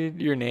say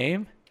your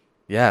name?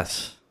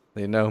 Yes.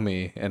 They know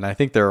me. And I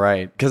think they're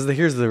right. Because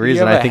here's the Did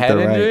reason you have I a think head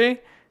they're right.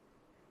 injury?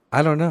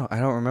 I don't know. I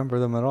don't remember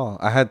them at all.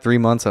 I had 3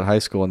 months at high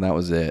school and that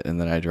was it. And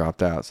then I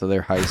dropped out. So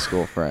they're high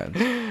school friends.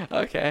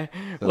 Okay. So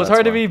Well, it's that's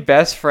hard to why. be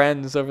best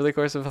friends over the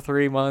course of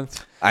 3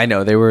 months. I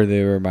know they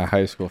were my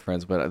high school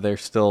friends, but they're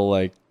still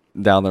like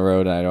down the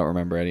road and I don't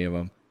remember any of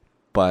them.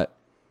 But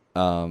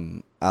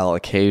I'll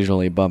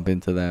occasionally bump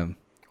into them.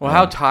 Well,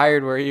 how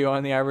tired were you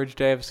on the average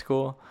day of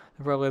school?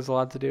 That probably has a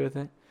lot to do with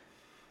it.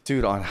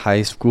 Dude, on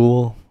high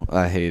school,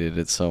 I hated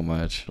it so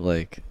much.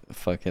 Like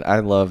fucking I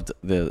loved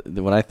the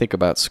when I think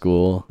about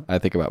school, I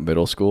think about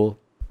middle school.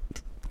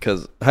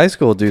 Cuz high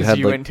school, dude, Because had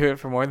you like went to it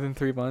for more than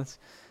 3 months.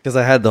 cuz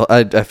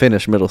I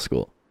finished middle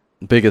school.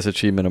 Biggest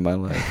achievement of my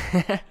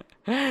life.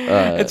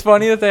 It's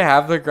funny that they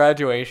have the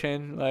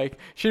graduation. Like,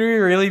 should we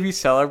really be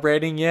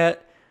celebrating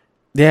yet?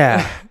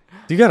 Yeah.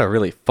 You got to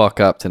really fuck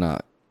up to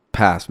not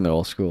pass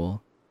middle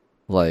school.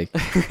 Like,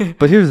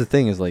 but here's the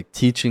thing is like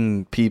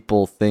teaching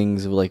people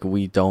things like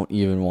we don't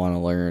even want to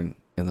learn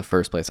in the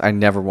first place. I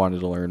never wanted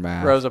to learn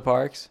math. Rosa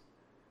Parks.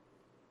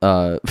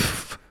 Oh.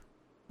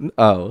 Is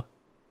that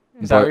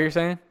But- what you're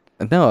saying?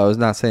 No, I was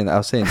not saying that. I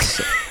was saying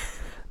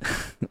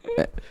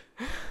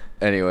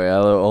anyway,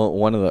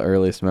 one of the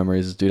earliest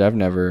memories is, dude,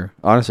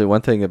 honestly,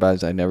 one thing about it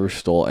is I never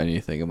stole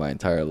anything in my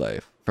entire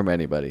life from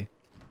anybody.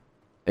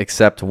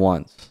 Except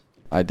once.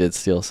 I did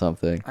steal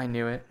something. I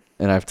knew it.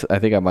 And I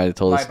think I might have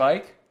told My this.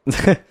 bike?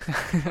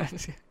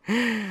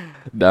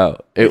 No,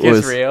 It it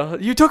was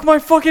real. You took my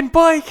fucking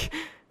bike!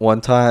 one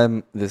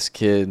time this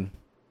kid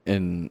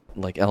in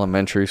like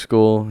elementary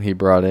school, he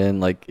brought in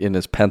like in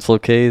his pencil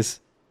case,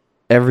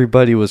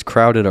 everybody was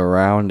crowded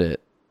around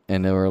it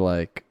and they were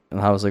like, and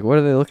I was like, what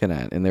are they looking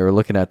at? And they were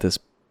looking at this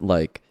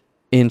like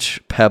inch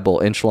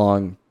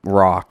long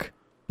rock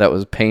that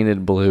was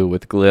painted blue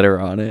with glitter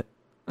on it.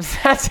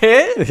 That's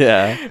it?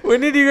 Yeah. When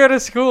did you go to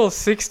school?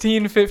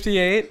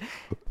 1658?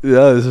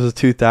 Yeah, this was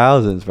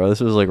 2000s, bro.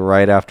 This was like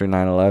right after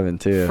 9/11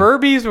 too.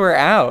 Furbies were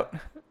out.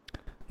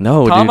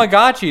 No, dude.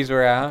 Tamagotchis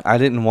were out. I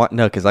didn't want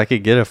because I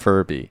could get a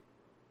Furby.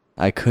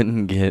 I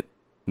couldn't get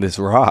this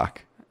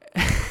rock.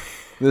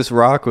 This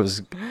rock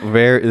was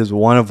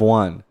one of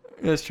one.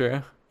 That's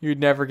true. You'd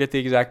never get the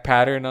exact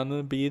pattern on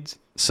the beads.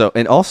 So,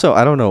 and also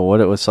I don't know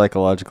what it was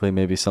psychologically.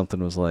 Maybe something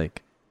was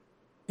like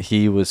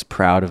he was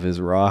proud of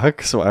his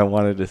rock, so I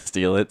wanted to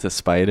steal it to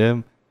spite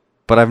him.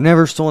 But I've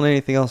never stolen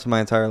anything else in my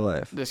entire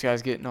life. This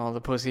guy's getting all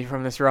the pussy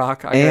from this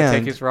rock. I gotta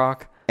take his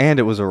rock. And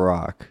it was a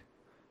rock.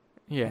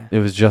 Yeah. It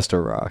was just a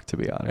rock, to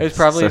be honest. It was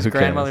probably So his who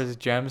cares? grandmother's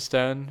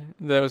gemstone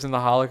that was in the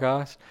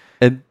Holocaust.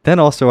 And then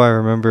also I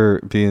remember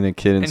being a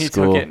kid in And he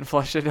school. took it and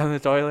flushed it down the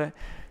toilet.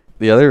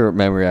 The other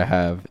memory I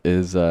have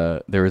is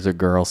there was a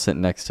girl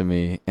sitting next to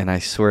me, and I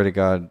swear to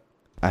God,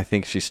 I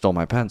think she stole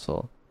my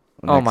pencil.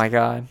 Oh my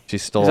God. She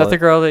stole Is that it. the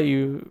girl that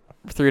you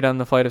threw down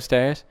the flight of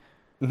stairs?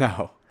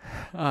 No.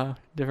 Oh,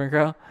 different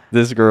girl?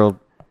 This girl,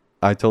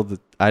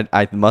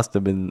 I must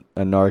have been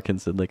a narc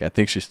and said, like, I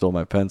think she stole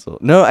my pencil.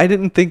 No, I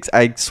didn't think,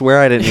 I swear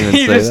I didn't even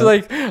You say just that.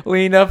 like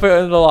leaned up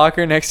in the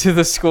locker next to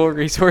the school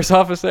resource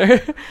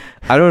officer.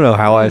 I don't know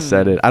how I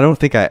said it. I don't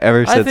think I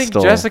ever said I think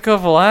stole. Jessica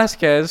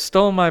Velasquez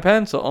stole my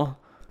pencil.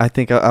 I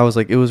think I was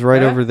like, it was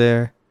right Yeah? over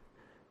there.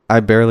 I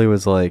barely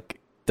was like,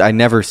 I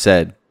never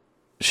said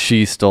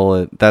she stole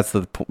it.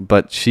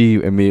 But she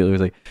immediately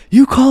was like,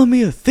 you calling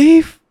me a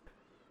thief?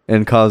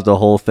 And caused a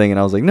whole thing. And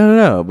I was like,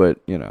 no. But,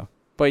 you know.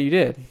 But you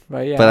did.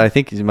 But yeah. But I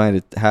think you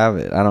might have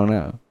it. I don't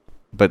know.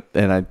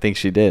 And I think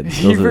she did.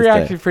 You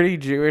reacted pretty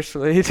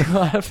Jewishly to a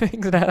lot of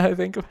things now that I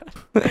think about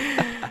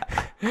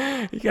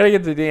it. You gotta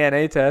get the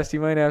DNA test. You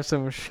might have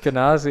some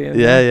Ashkenazi in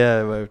there.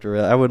 Yeah. I might have to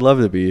I would love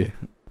to be.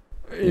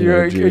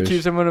 You Jewish.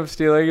 accuse someone of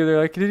stealing, and they're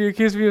like, "Did you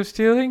accuse me of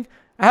stealing?"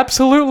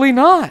 Absolutely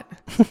not.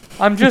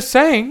 I'm just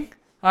saying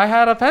I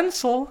had a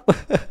pencil.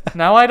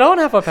 Now I don't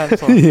have a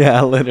pencil.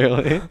 Yeah,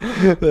 literally.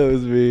 That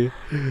was me.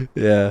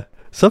 Yeah.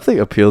 Something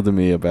appealed to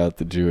me about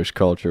the Jewish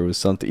culture was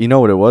something. You know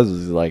what it was?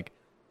 Is like,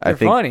 I They're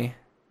think. funny.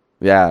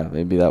 Yeah,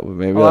 maybe that.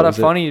 Maybe A lot that of was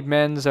it. funny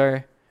men's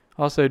are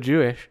also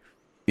Jewish.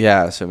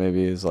 Yeah, so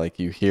maybe it's like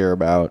you hear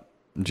about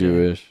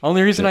Jewish.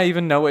 Only reason I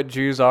even know what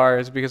Jews are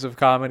is because of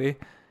comedy.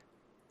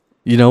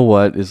 You know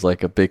what is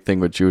like a big thing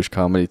with Jewish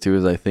comedy too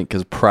is I think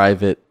because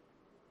private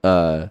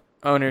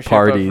Ownership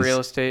parties. of real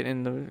estate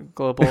in the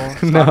global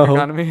stock No.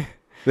 economy.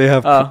 they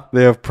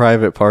have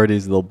private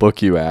parties they'll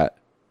book you at.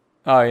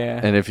 Oh yeah.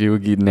 And if you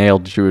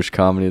nailed Jewish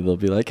comedy, they'll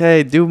be like,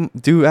 "Hey, do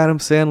Adam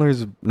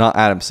Sandler's, not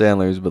Adam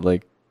Sandler's, but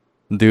like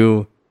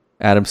do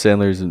Adam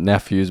Sandler's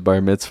nephew's bar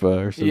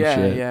mitzvah or some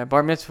shit." Yeah.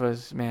 Bar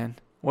mitzvahs, man.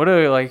 What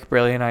a like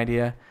brilliant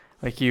idea.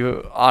 Like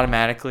you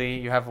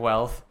have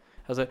wealth.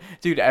 I was like,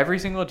 dude, every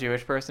single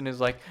Jewish person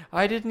is like,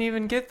 I didn't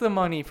even get the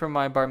money from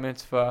my bar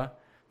mitzvah.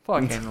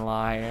 Fucking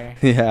liar.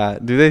 Yeah.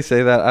 Do they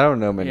say that? I don't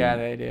know many. Yeah,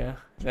 they do.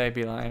 They'd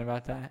be lying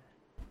about that.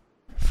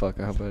 Fuck,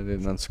 I hope I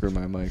didn't unscrew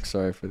my mic.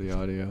 Sorry for the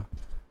audio.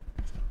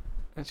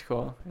 That's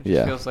cool. It Yeah.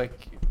 just feels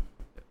like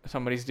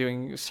somebody's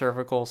doing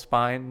cervical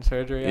spine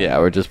surgery. Yeah,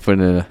 we're just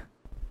putting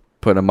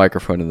a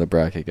microphone in the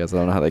bracket, guys. I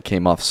don't know how that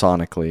came off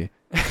sonically.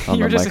 On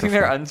You were the just sitting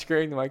there microphone.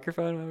 unscrewing the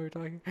microphone while we were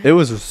talking. It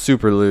was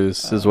super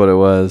loose, is what it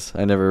was.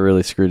 I never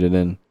really screwed it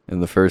in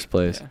the first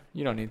place. Yeah,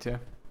 you don't need to.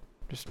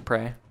 Just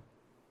pray.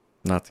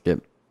 Not to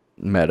get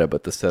meta,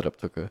 but the setup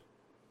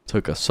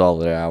took a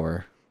solid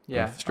hour.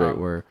 Yeah. Of straight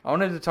work. I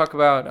wanted to talk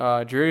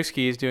about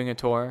Drewski is doing a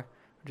tour,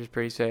 which is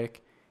pretty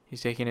sick.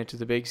 He's taking it to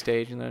the big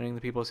stage and letting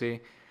the people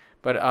see.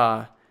 But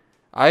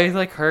I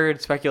like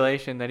heard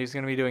speculation that he's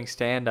gonna be doing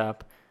stand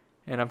up,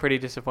 and I'm pretty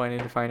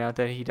disappointed to find out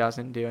that he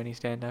doesn't do any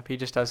stand up. He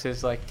just does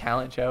his like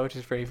talent show, which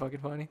is pretty fucking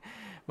funny.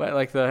 But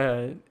like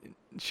the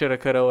shoulda,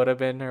 coulda, woulda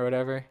been or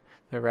whatever,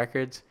 the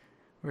records,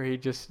 where he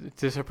just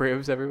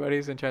disapproves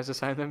everybody's and tries to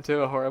sign them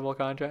to a horrible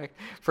contract.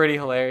 Pretty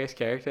hilarious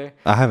character.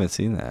 I haven't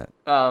seen that.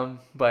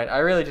 But I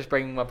really just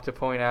bring him up to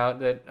point out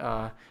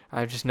that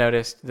I've just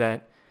noticed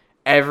that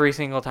every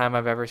single time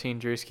I've ever seen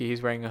Drewski,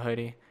 he's wearing a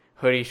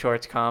hoodie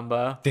shorts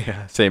combo.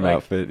 Yeah, same Like,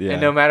 outfit. Yeah.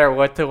 And no matter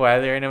what the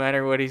weather, no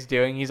matter what he's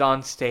doing, he's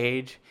on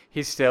stage.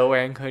 He's still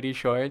wearing hoodie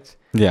shorts.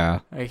 Yeah.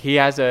 Like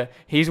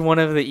he's one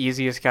of the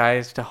easiest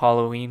guys to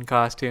Halloween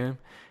costume.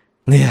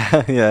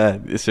 Yeah.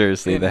 Yeah.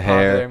 Seriously, in the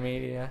popular hair.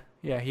 media.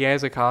 Yeah, he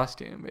has a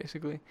costume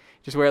basically.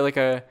 Just wear like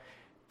a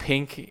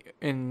pink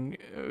and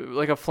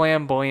like a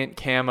flamboyant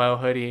camo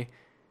hoodie,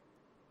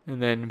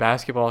 and then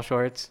basketball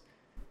shorts.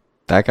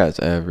 That guy's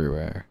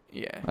everywhere.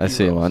 Yeah, I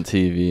see him on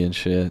TV and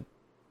shit.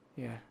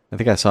 Yeah, I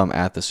think I saw him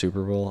at the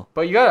Super Bowl.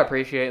 but you gotta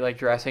appreciate like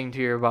dressing to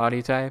your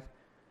body type.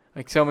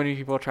 Like so many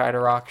people try to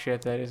rock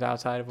shit that is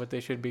outside of what they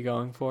should be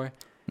going for.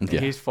 And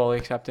Yeah. he's fully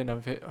accepting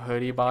of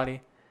hoodie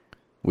body.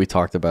 We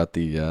talked about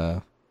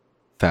the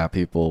fat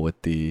people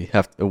with the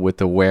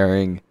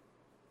wearing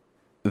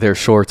their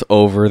shorts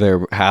over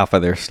their half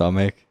of their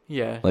stomach.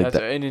 Yeah, Like that's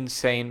that. an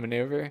insane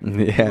maneuver.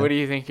 Yeah. What do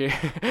you think? You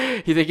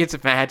think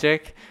it's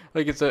magic?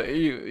 Like it's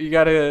you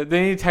gotta.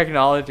 They need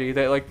technology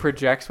that like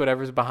projects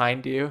whatever's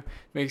behind you,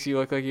 makes you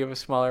look like you have a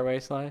smaller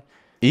waistline.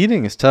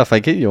 Eating is tough. I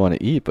get you want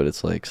to eat, but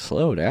it's like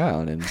slow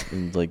down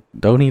and like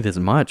don't eat as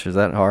much. Is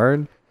that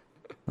hard?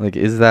 Like,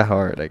 is that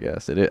hard? I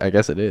guess I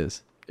guess it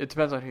is. It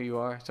depends on who you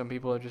are. Some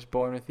people are just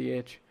born with the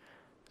itch.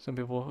 Some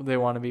people they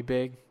want to be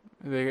big.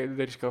 They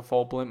just go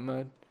full blimp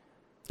mode.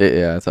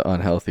 Yeah, it's an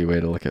unhealthy way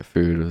to look at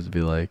food. Was to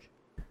be like,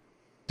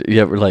 you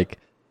ever like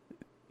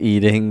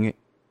eating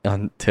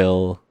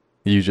until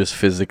you just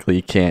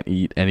physically can't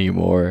eat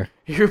anymore?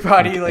 Your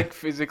body like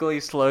physically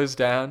slows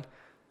down.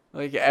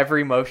 Like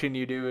every motion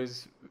you do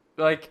is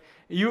like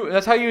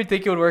that's how you would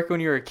think it would work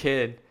when you were a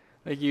kid.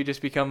 Like you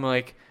just become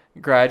like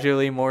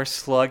gradually more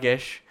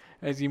sluggish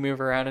as you move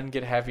around and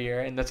get heavier,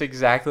 and that's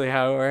exactly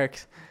how it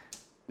works.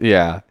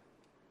 Yeah.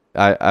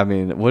 I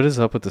mean, what is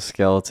up with the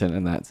skeleton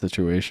in that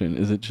situation?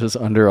 Is it just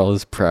under all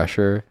this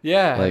pressure?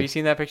 Yeah, have you Like-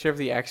 seen that picture of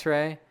the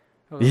X-ray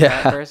of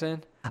Yeah. that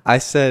person? I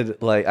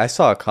said, like, I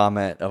saw a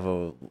comment of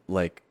a,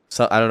 like,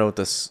 so I don't know what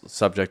this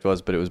subject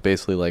was, but it was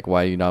basically like,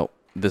 why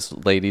this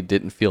lady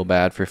didn't feel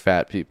bad for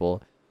fat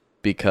people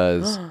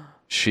because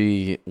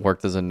she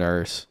worked as a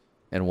nurse,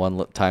 and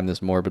one time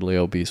this morbidly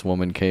obese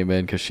woman came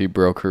in because she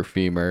broke her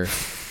femur,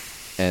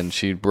 and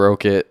she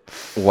broke it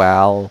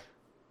while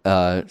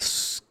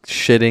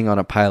shitting on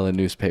a pile of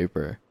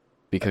newspaper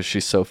because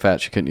she's so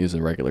fat she couldn't use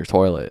a regular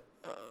toilet.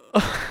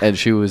 And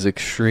she was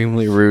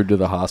extremely rude to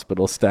the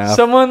hospital staff.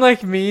 Someone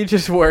like me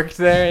just worked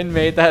there and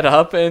made that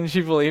up, and she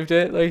believed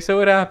it. Like, so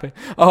what happened?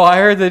 Oh, I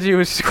heard that she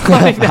was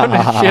squatting down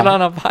to shit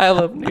on a pile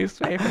of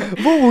newspaper.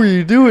 What were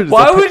you doing?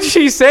 Why would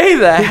she say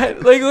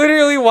that? Like,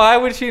 literally, why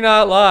would she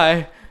not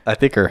lie? I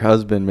think her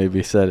husband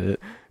maybe said it.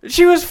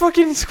 She was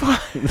fucking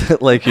squatting.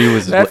 Like he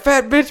was. That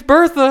fat bitch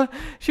Bertha,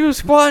 she was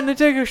squatting to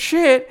take a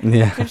shit,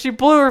 Yeah. and she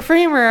blew her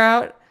femur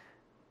out.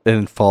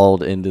 And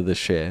falled into the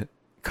shit.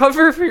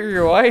 Cover for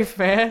your wife,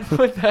 man.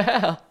 What the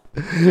hell?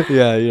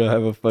 Yeah, you don't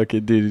have a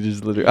fucking dude. You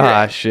just literally.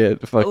 Yeah.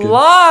 Shit. Fucking.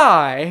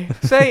 Lie.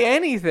 Say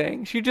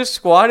anything. She just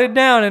squatted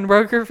down and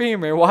broke her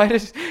femur. Why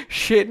does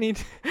shit need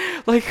to,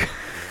 like...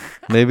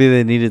 Maybe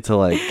they needed to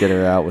like get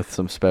her out with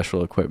some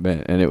special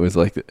equipment, and it was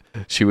like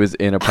she was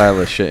in a pile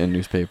of shit in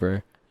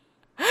newspaper.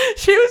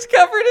 She was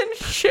covered in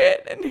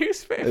shit and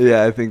newspaper.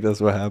 Yeah, I think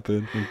that's what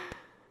happened.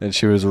 and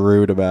she was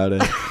rude about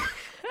it.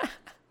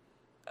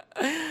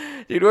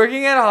 Dude,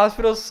 working at a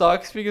hospital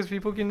sucks because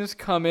people can just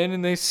come in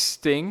and they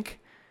stink,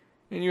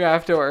 and you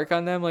have to work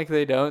on them like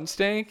they don't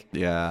stink.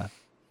 Yeah.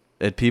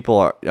 And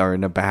people are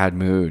in a bad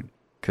mood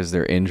because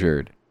they're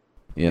injured,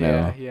 you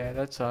know? Yeah,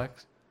 that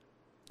sucks.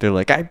 They're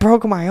like, I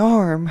broke my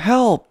arm,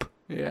 help.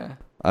 Yeah.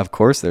 Of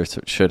course there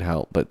should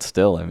help, but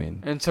still, I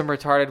mean. And some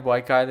retarded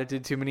white guy that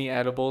did too many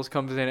edibles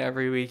comes in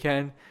every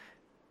weekend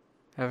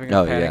having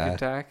a panic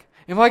attack.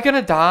 Am I going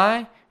to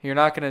die? You're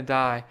not going to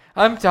die.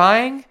 I'm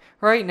dying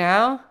right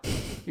now?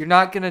 You're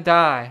not going to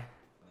die.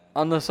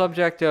 On the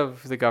subject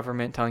of the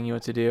government telling you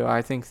what to do,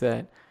 I think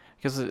that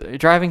because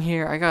driving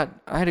here,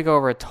 I had to go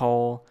over a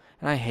toll,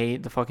 and I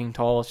hate the fucking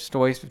toll. It's just a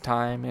waste of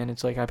time, and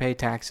it's like I pay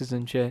taxes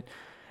and shit.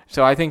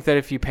 So I think that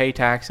if you pay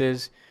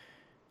taxes,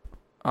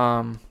 you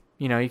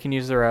know, you can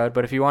use the road.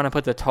 But if you want to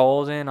put the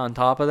tolls in on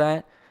top of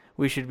that,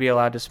 we should be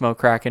allowed to smoke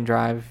crack and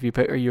drive if you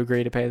pay, or you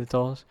agree to pay the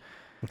tolls.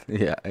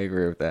 Yeah, I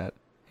agree with that.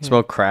 Yeah.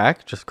 Smoke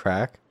crack? Just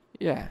crack?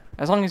 Yeah,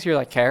 as long as you're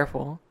like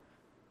careful.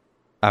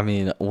 I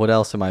mean, what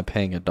else am I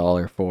paying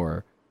 $1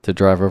 for to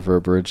drive over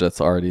a bridge that's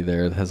already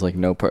there that has like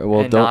no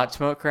and not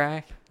smoke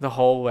crack the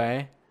whole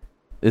way?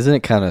 Isn't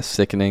it kind of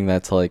sickening?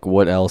 That's like,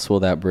 what else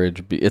will that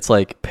bridge be? It's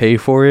like pay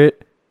for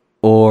it,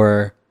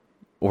 or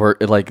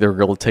like they're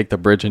going to take the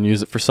bridge and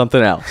use it for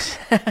something else.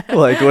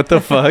 Like, what the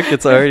fuck?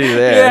 It's already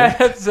there. Yeah,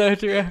 that's so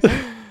true.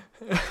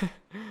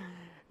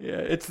 Yeah,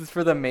 it's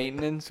for the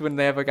maintenance when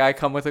they have a guy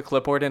come with a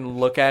clipboard and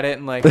look at it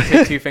and like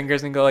take 2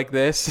 fingers and go like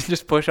this and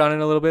just push on it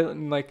a little bit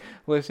and like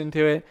listen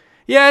to it.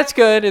 Yeah, it's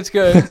good. It's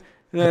good. And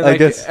then like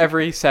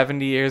every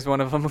 70 years, one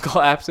of them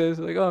collapses.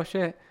 Like, oh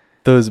shit.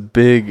 Those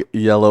big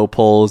yellow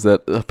poles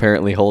that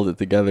apparently hold it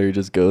together, he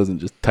just goes and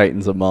just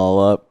tightens them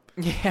all up.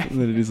 Yeah. And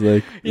then he's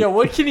like, yeah,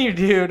 what can you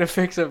do to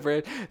fix a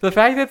bridge? The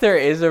fact that there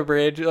is a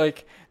bridge,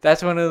 like,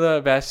 that's one of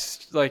the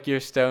best, like, your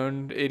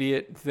stoned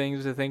idiot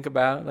things to think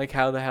about, like,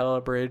 how the hell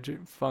a bridge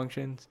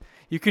functions.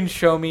 You can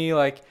show me,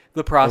 like,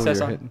 the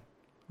process on...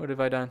 What have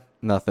I done?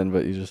 Nothing,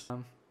 but you just...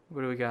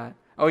 What do we got?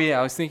 Oh, yeah,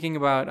 I was thinking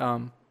about,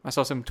 I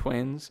saw some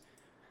twins,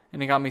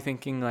 and it got me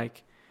thinking,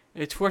 like,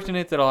 it's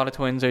fortunate that a lot of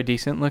twins are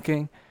decent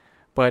looking,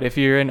 but if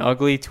you're an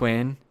ugly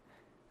twin,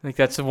 like,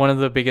 that's one of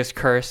the biggest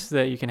curse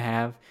that you can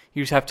have.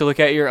 You just have to look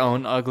at your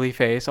own ugly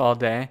face all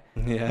day.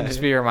 Yeah. And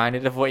just be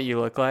reminded of what you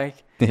look like.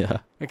 Yeah.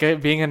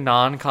 Like being a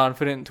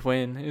non-confident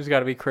twin, it's got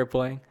to be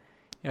crippling.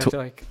 You have to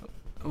like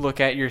look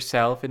at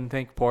yourself and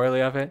think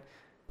poorly of it.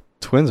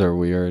 Twins are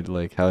weird.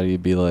 Like, how do you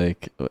be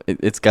like?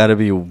 It's got to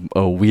be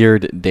a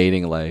weird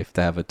dating life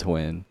to have a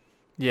twin.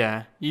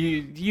 Yeah.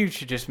 You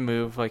should just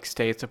move like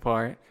states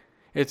apart.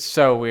 It's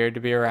so weird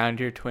to be around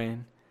your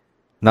twin.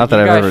 Not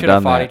that I've ever done that. You guys should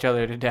have fought each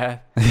other to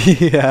death.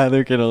 Yeah,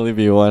 there can only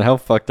be one. How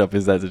fucked up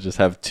is that to just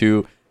have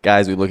 2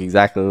 guys who look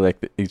exactly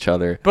like each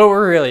other? But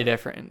we're really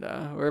different,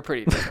 though. We're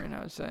pretty different,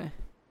 I would say.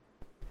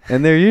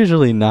 And they're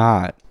usually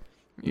not.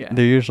 Yeah.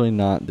 They're usually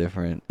not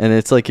different. And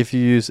it's like if you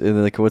use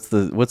like what's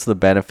the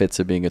benefits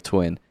of being a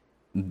twin?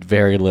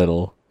 Very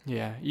little.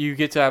 Yeah, you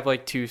get to have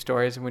like 2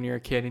 stories when you're a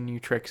kid and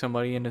you trick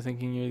somebody into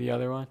thinking you're the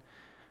other one.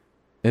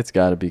 It's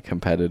got to be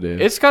competitive.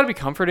 It's got to be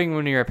comforting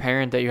when you're a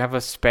parent that you have a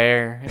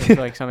spare if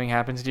like something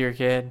happens to your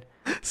kid.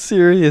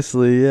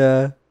 Seriously,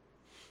 yeah.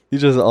 You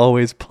just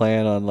always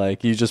plan on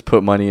like you just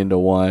put money into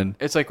one.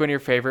 It's like when your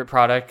favorite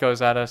product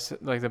goes out of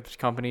like the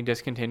company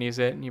discontinues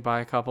it and you buy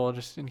a couple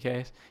just in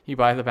case. You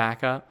buy the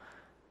backup.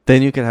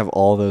 Then you could have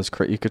all those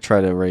you could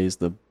try to raise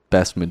the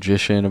best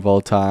magician of all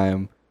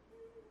time.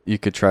 You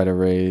could try to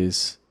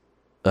raise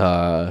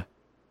the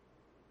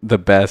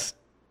best,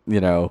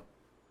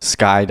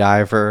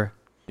 skydiver.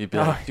 You'd be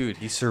like, dude,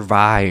 he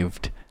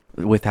survived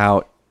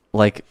without,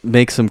 like,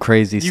 make some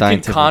crazy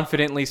scientific... You can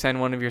confidently send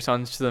one of your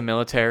sons to the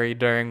military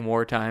during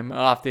wartime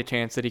off the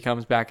chance that he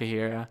comes back a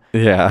hero.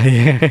 Yeah.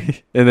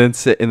 and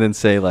then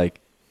say,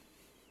 like,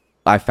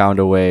 I found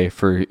a way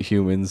for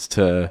humans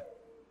to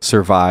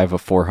survive a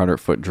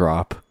 400-foot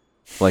drop,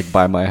 like,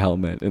 by my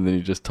helmet. And then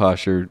you just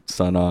toss your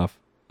son off.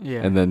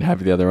 Yeah. And then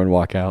have the other one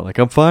walk out. Like,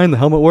 I'm fine, the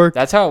helmet worked.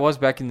 That's how it was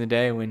back in the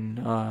day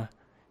when,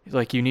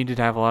 like, you needed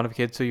to have a lot of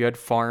kids, so you had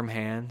farm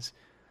hands.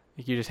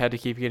 Like you just had to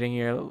keep getting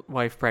your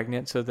wife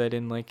pregnant so that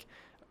in like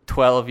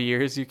 12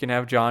 years you can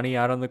have Johnny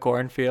out on the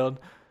cornfield.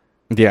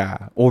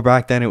 Yeah. Or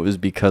back then it was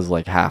because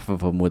like half of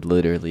them would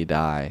literally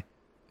die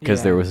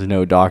because there was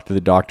no doctor. The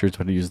doctors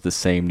would use the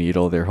same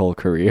needle their whole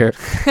career.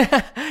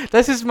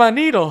 This is my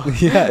needle.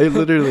 Yeah, it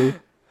literally.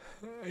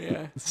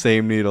 Yeah.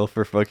 Same needle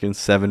for fucking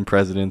 7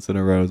 presidents in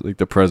a row. Like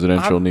the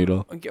presidential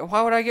needle.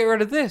 Why would I get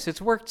rid of this?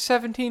 It's worked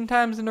 17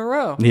 times in a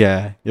row.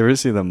 Yeah. You ever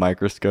see the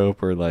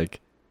microscope where like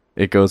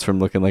it goes from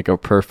looking like a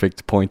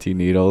perfect pointy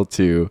needle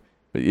to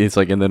it's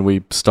like, and then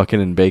we stuck it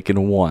in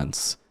bacon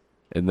once,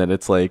 and then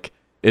it's like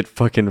it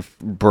fucking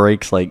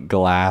breaks like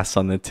glass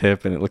on the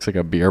tip, and it looks like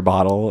a beer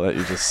bottle that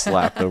you just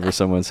slapped over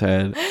someone's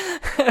head.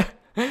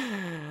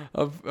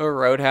 A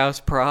roadhouse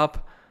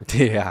prop.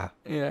 Yeah.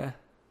 Yeah.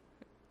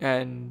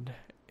 And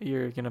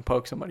you're gonna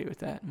poke somebody with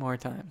that more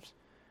times.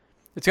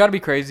 It's got to be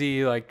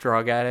crazy, like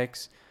drug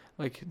addicts.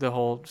 like the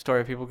whole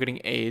story of people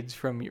getting AIDS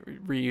from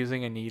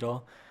reusing a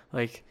needle.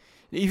 Like,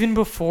 even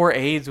before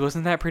AIDS,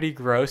 wasn't that pretty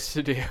gross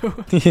to do?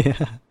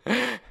 Yeah.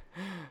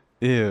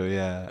 Ew,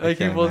 yeah. Like,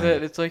 people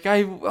that it's like,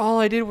 all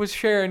I did was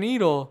share a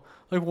needle.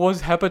 Like,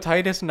 was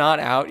hepatitis not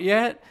out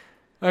yet?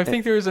 I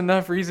think there was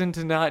enough reason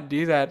to not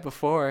do that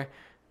before.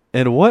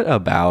 And what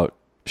about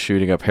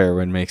shooting up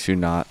heroin makes you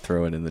not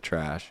throw it in the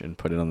trash and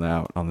put it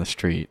out on the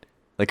street?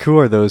 Like, who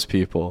are those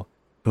people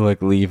who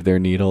like leave their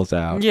needles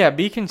out? Yeah,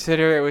 be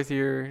considerate with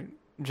your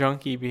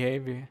junkie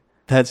behavior.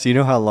 You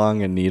know how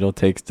long a needle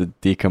takes to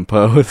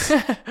decompose?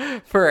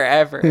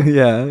 Forever.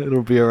 Yeah,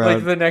 it'll be around.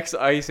 Like the next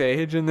Ice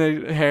Age, and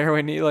the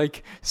heroin,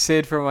 like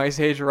Sid from Ice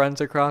Age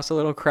runs across a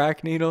little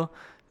crack needle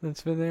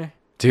that's been there.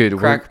 Dude,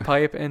 crack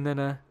pipe and then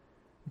a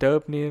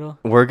dope needle.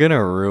 We're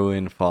gonna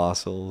ruin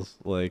fossils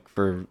like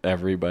for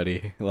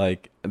everybody,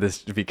 like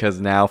this, because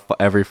now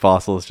every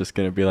fossil is just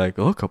gonna be like,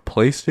 look, a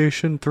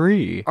PlayStation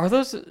 3. Are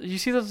those, you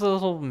see those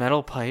little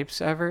metal pipes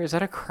ever? Is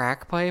that a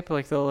crack pipe?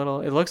 Like the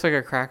little, it looks like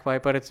a crack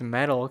pipe, but it's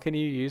metal. Can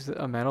you use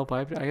a metal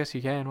pipe? I guess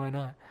you can. Why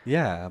not?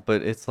 Yeah,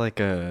 but it's like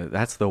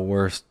that's the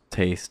worst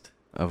taste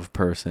of a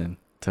person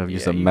to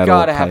use a you metal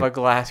gotta pipe. have a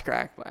glass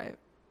crack pipe.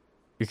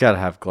 You gotta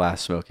have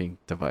glass smoking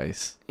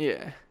device.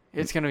 Yeah.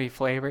 It's going to be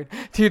flavored.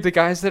 Dude, the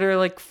guys that are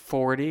like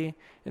 40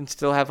 and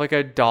still have like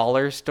a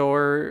dollar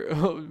store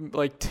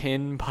like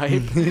tin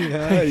pipe.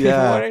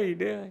 Yeah. What are you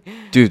doing?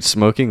 Dude,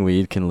 smoking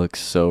weed can look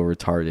so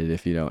retarded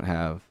if you don't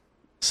have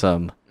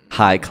some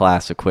high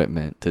class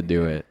equipment to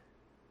do it.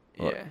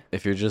 Yeah.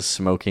 If you're just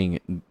smoking.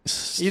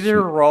 Either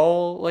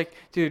roll, like,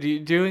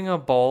 dude, doing a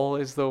bowl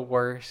is the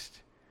worst.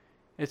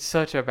 It's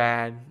such a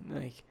bad,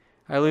 like,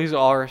 I lose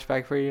all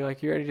respect for you.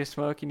 Like, you ready to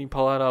smoke and you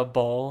pull out a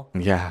bowl?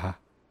 Yeah.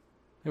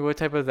 Like, what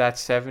type of that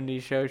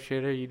 70s show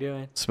shit are you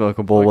doing? Smoke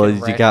a bowl while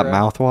Fucking you got retro.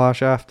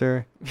 mouthwash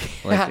after?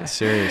 Like, Yeah.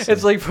 seriously.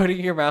 It's like putting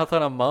your mouth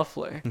on a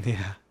muffler.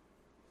 Yeah.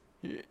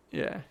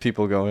 Yeah.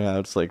 People going out,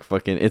 it's like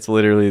fucking, it's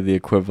literally the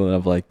equivalent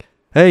of like,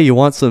 hey, you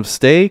want some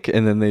steak?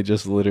 And then they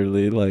just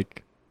literally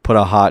like put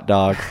a hot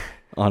dog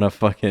on a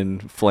fucking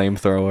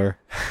flamethrower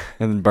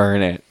and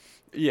burn it.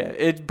 Yeah,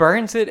 it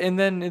burns it, and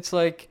then it's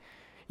like,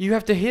 you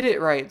have to hit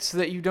it right so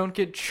that you don't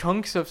get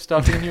chunks of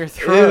stuff in your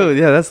throat.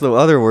 Ew, yeah, that's the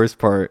other worst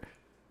part.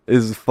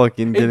 Is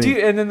fucking getting... Dude,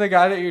 and then the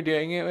guy that you're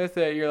doing it with,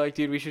 you're like,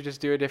 dude, we should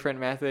just do a different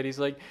method. He's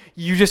like,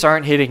 you just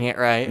aren't hitting it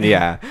right.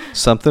 Yeah.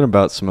 Something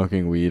about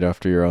smoking weed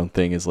after your own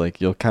thing is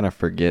like, you'll kind of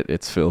forget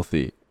it's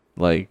filthy.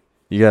 Like,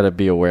 you got to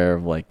be aware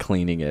of like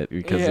cleaning it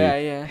because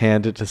you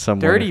hand it to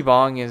someone. Dirty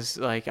bong is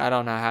like, I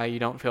don't know how you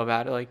don't feel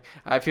bad. Like,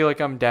 I feel like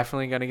I'm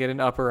definitely going to get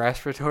an upper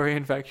respiratory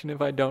infection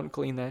if I don't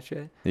clean that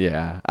shit.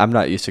 Yeah. I'm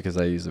not used to because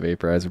I use the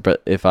vaporizer,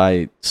 but if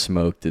I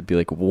smoked, it'd be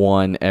like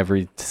one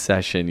every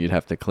session. You'd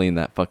have to clean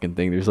that fucking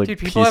thing. There's like Dude,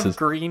 people pieces. have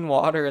green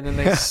water and then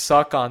they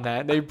suck on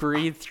that. They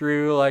breathe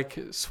through like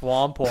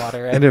swamp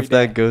water. And if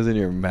that goes in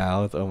your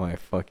mouth, oh my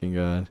fucking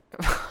God.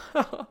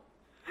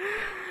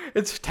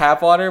 It's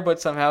tap water,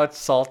 but somehow it's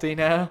salty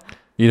now.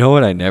 You know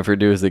what I never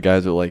do is the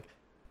guys will like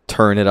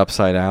turn it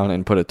upside down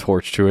and put a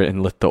torch to it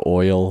and let the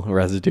oil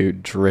residue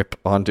drip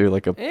onto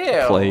like a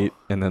plate,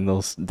 and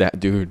then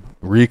dude,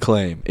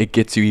 reclaim. It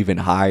gets you even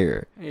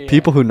higher. Yeah.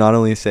 People who not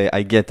only say,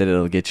 I get that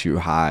it'll get you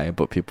high,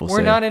 but people say...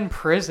 We're not in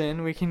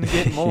prison. We can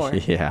get more.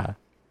 Yeah.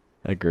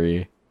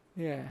 Agree.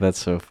 Yeah. That's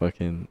so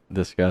fucking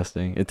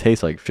disgusting. It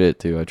tastes like shit,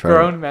 too. I tried.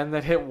 Grown men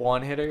that hit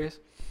one-hitters.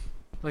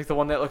 Like the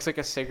one that looks like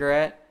a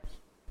cigarette.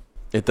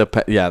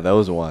 Yeah,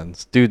 those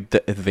ones. Dude,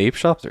 the vape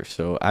shops are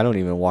so... I don't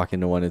even walk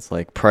into one. It's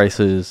like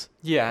prices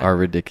are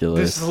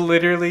ridiculous. This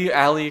literally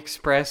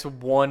AliExpress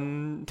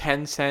 1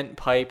 10-cent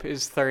pipe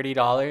is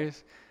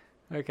 $30.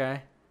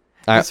 Okay.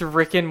 This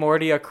Rick and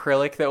Morty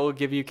acrylic that will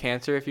give you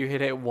cancer if you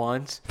hit it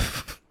once.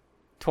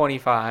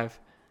 $25.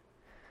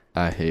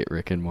 I hate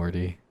Rick and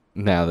Morty.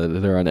 Now that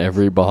they're on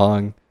every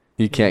bong.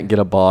 You can't get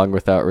a bong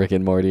without Rick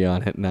and Morty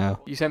on it now.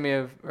 You sent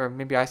me or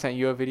maybe I sent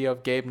you a video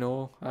of Gabe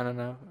Newell. I don't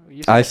know.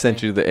 I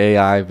sent you the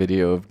AI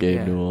video of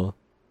Gabe Newell.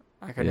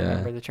 I couldn't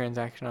remember the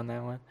transaction on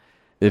that one.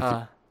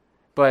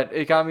 But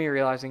it got me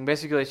realizing,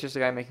 basically it's just a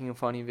guy making a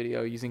funny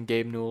video using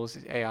Gabe Newell's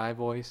AI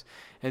voice.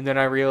 And then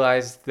I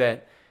realized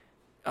that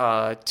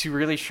to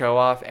really show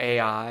off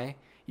AI,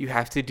 you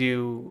have to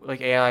do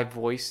like AI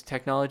voice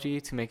technology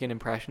to make an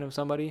impression of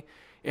somebody.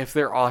 If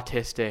they're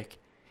autistic,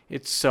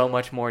 it's so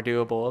much more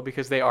doable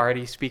because they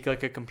already speak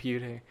like a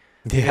computer.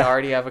 Yeah. They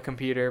already have a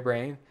computer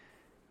brain.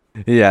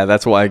 Yeah,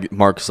 that's why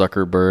Mark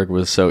Zuckerberg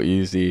was so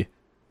easy.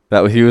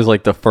 He was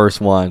like the first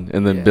one,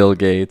 and then Bill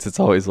Gates. It's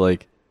always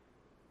like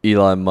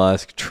Elon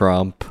Musk,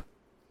 Trump.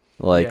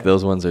 Like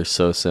those ones are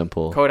so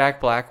simple.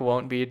 Kodak Black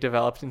won't be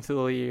developed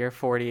until the year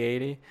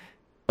 4080.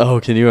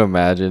 Oh, can you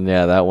imagine?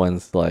 Yeah, that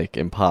one's like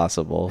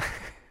impossible.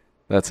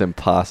 That's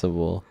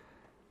impossible.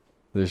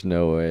 There's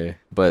no way.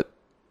 But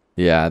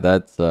yeah,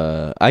 that's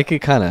I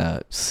could kind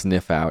of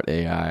sniff out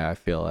AI, I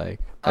feel like.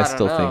 I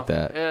still think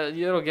that.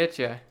 It'll get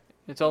you.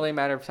 It's only a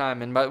matter of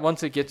time, and but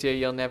once it gets you,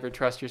 you'll never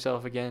trust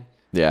yourself again.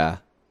 Yeah.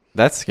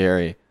 That's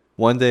scary.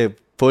 One day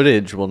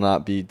footage will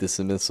not be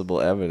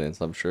dismissible evidence,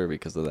 I'm sure,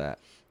 because of that.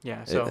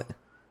 Yeah, so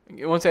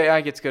once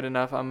AI gets good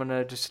enough, I'm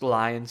gonna just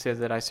lie and say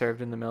that I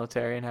served in the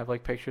military and have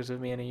like pictures of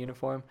me in a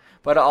uniform.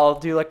 But I'll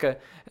do like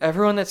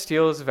everyone that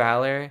steals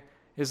valor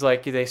is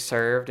like they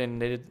served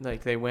and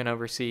they went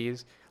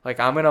overseas. Like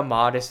I'm gonna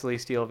modestly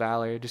steal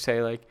valor, just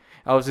say like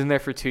I was in there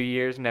for 2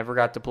 years, never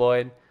got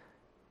deployed.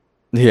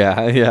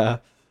 Yeah, yeah.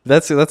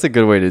 That's a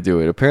good way to do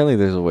it. Apparently,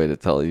 there's a way to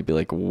tell you. Be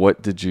like,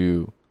 what That's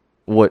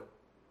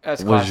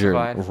was your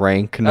classified.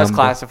 rank number? That's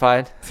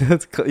classified.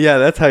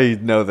 That's how you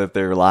know that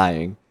they're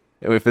lying.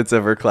 If it's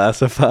ever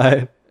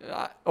classified.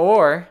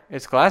 Or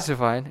it's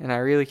classified, and I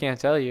really can't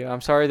tell you.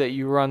 I'm sorry that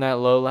you were on that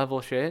low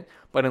level shit,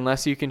 but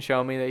unless you can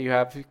show me that you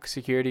have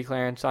security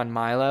clearance on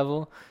my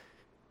level,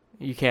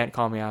 you can't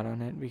call me out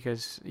on it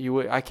because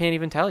I can't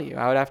even tell you.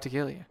 I would have to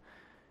kill you.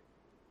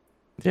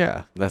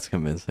 Yeah, that's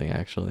convincing,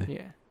 actually.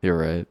 Yeah. You're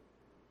right.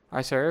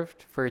 I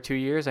served for 2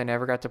 years. I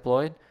never got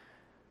deployed,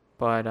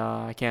 but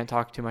I can't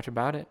talk too much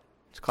about it.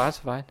 It's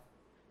classified.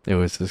 It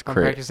was just I'm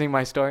crazy. practicing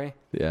my story.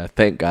 Yeah,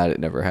 thank God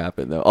it never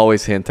happened, though.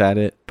 Always hint at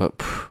it, but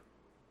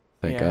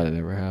thank Yeah. God it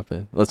never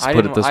happened. Let's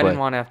put it this I way. didn't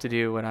want to have to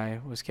do what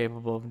I was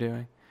capable of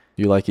doing.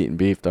 You like eating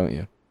beef, don't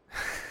you?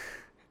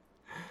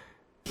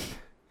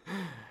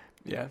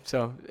 Yeah,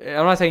 so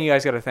I'm not saying you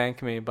guys got to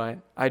thank me, but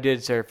I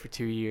did serve for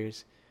 2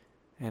 years,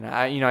 and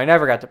I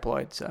never got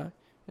deployed, so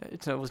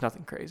it was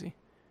nothing crazy.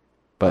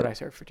 But I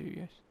served for 2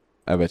 years.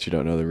 I bet you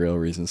don't know the real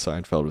reason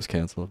Seinfeld was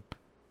canceled.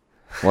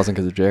 It wasn't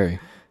because of Jerry.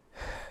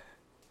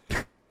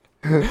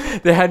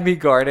 They had me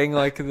guarding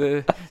like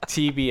the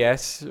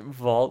TBS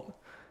vault.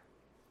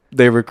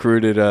 They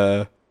recruited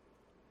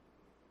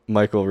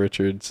Michael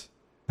Richards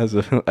as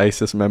an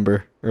ISIS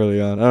member early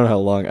on. I don't know how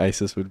long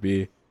ISIS would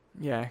be.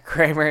 Yeah,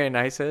 Kramer and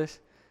ISIS.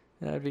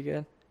 That'd be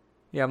good.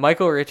 Yeah,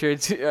 Michael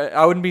Richards.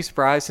 I wouldn't be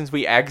surprised since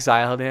we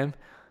exiled him.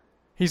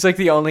 He's like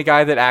the only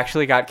guy that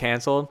actually got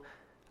canceled.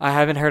 I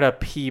haven't heard a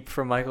peep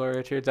from Michael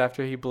Richards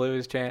after he blew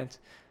his chance.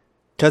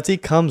 Because he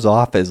comes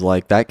off as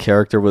like that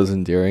character was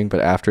endearing,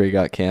 but after he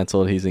got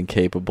canceled, he's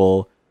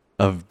incapable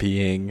of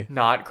being...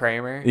 Not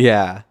Kramer.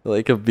 Yeah,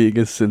 like of being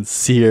a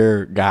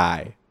sincere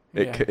guy.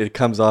 Yeah. It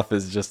comes off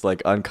as just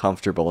like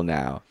uncomfortable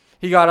now.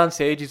 He got on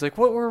stage. He's like,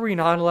 "What were we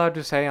not allowed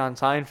to say on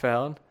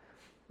Seinfeld?"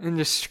 And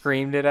just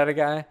screamed it at a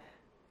guy.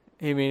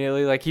 He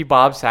immediately, like, he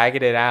Bob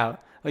Saget it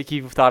out. Like, he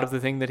thought of the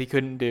thing that he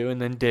couldn't do and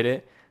then did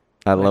it.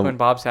 I like love when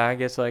Bob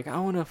Saget's like, "I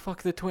want to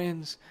fuck the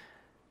twins."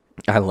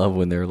 I love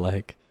when they're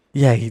like,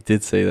 yeah, he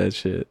did say that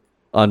shit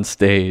on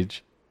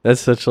stage.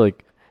 That's such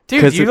like...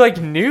 Dude, you like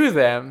knew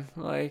them.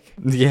 Like,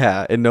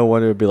 yeah, and no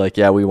one would be like,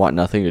 yeah, we want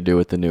nothing to do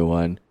with the new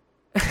one.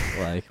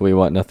 Like, we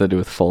want nothing to do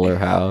with Fuller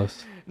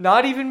House.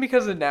 not even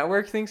because the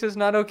network thinks it's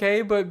not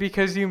okay, but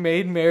because you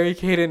made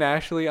Mary-Kate and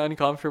Ashley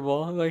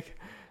uncomfortable. Like,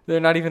 they're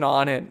not even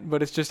on it,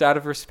 but it's just out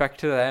of respect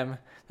to them.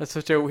 That's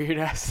such a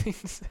weird-ass thing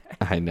to say.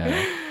 I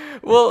know.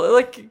 Well,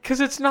 like,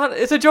 because it's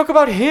a joke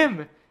about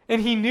him,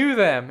 and he knew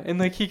them, and,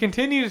 like, he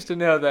continues to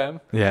know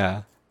them.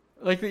 Yeah.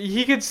 Like,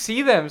 he could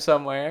see them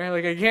somewhere.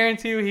 Like, I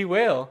guarantee you he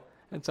will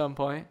at some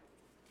point.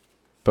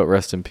 But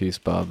rest in peace,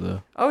 Bob,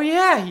 though. Oh,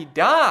 yeah, he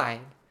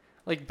died.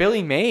 Like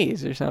Billy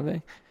Mays or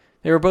something.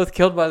 They were both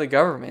killed by the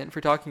government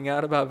for talking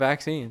out about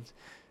vaccines.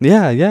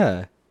 Yeah,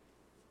 yeah.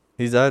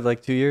 He died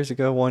like 2 years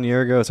ago, 1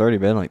 year ago. It's already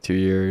been like 2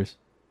 years.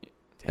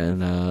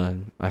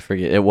 And I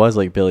forget. It was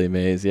like Billy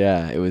Mays.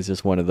 Yeah, it was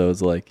just one of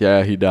those like,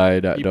 yeah, he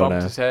died. He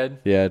bumped his head.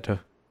 Yeah,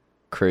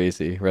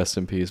 crazy. Rest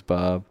in peace,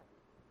 Bob.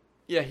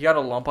 Yeah, he got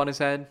a lump on his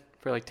head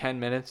for like 10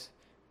 minutes,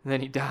 and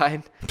then he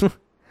died.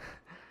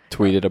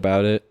 Tweeted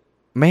about it.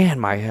 Man,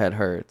 my head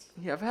hurts.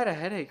 Yeah, I've had a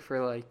headache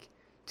for like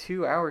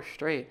 2 hours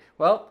straight.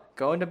 Well,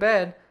 going to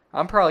bed.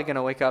 I'm probably going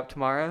to wake up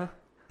tomorrow.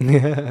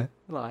 Yeah.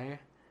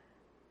 Liar.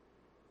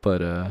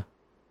 But,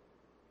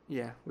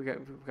 yeah, we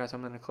got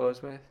something to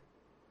close with.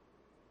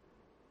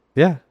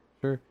 yeah,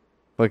 sure.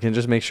 But can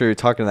just make sure you're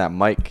talking to that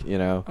mic, you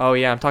know. Oh,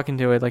 yeah, I'm talking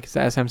to it like it's the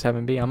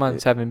SM7B. I'm on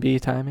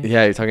 7B timing.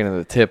 Yeah, you're talking to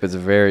the tip. It's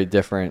very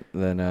different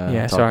than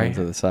talking sorry.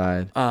 to the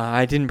side.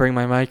 I didn't bring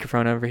my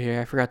microphone over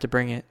here. I forgot to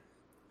bring it.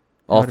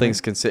 All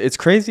things considered, it's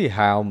crazy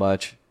how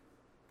much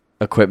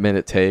equipment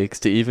it takes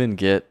to even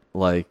get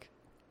like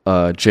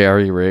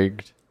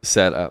jerry-rigged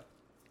setup.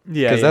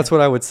 Yeah, because that's what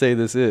I would say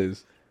this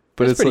is.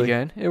 But it's it's pretty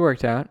good. It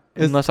worked out.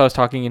 Unless I was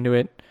talking into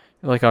it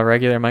like a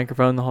regular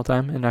microphone the whole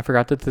time, and I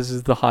forgot that this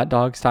is the hot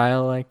dog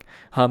style, like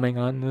humming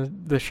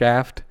on the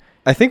shaft.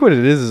 I think what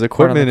it is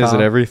equipment isn't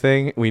top.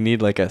 everything. We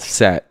need like a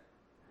set,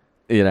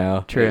 you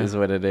know. True. Is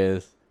what it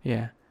is.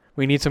 Yeah,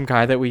 we need some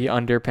guy that we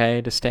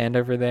underpay to stand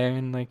over there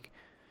and like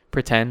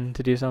pretend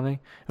to do something.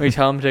 We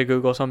tell him to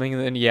Google something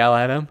and then yell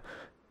at him.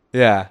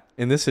 Yeah,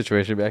 in this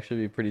situation, it'd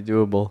actually be pretty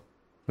doable.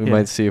 We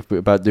might see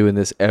about doing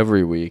this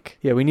every week.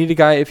 Yeah, we need a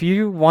guy. If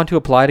you want to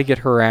apply to get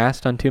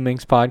harassed on Two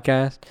Minks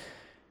podcast,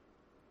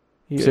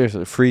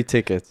 Seriously, free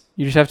tickets.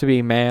 You just have to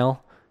be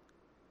male.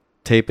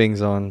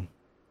 Tapings on.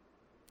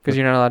 Because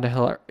you're not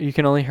allowed to. You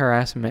can only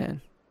harass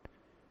men,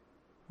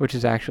 which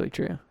is actually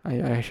true.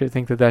 I should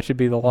think that should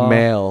be the law.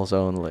 Males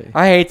only.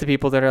 I hate the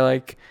people that are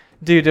like,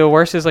 Dude, the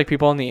worst is like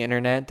people on the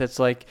internet that's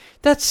like,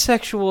 that's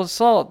sexual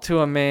assault to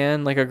a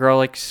man. Like a girl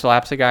like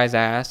slaps a guy's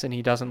ass and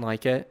he doesn't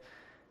like it.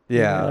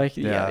 Yeah. Like,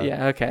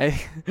 yeah, okay.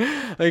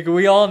 Like,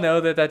 we all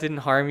know that didn't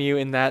harm you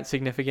in that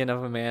significant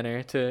of a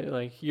manner.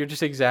 Like, you're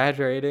just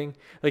exaggerating.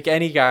 Like,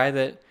 any guy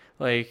that,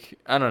 like,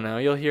 I don't know,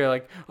 you'll hear,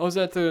 like, I was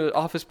at the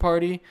office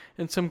party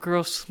and some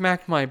girl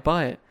smacked my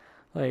butt.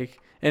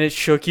 Like, and it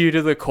shook you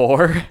to the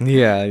core.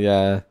 Yeah,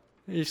 yeah.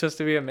 You're supposed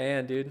to be a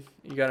man, dude.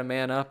 You got to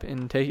man up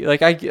and take,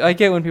 like, I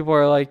get when people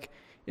are like,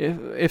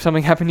 if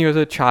something happened to you as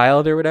a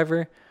child or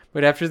whatever,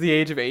 but after the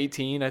age of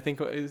 18, I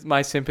think is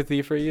my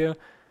sympathy for you,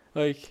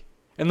 like,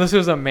 unless it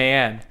was a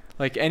man,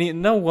 like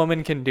no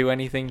woman can do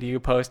anything to you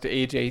post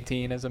age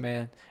 18 as a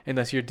man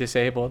unless you're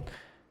disabled.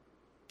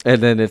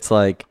 And then it's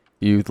like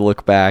you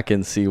look back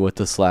and see what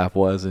the slap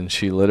was, and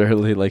she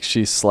literally like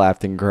she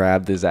slapped and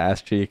grabbed his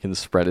ass cheek and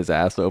spread his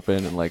ass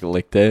open and like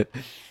licked it.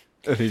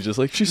 And he's just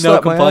like, she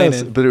slapped my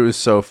ass, but it was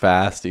so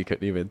fast he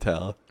couldn't even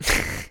tell.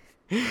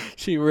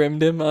 She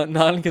rimmed him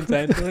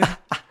non-consensually.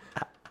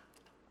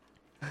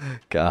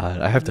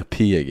 God, I have to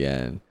pee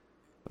again.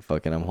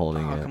 Fucking, I'm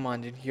holding it. Oh, come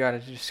on, dude. You gotta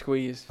just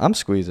squeeze. I'm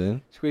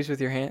squeezing. Squeeze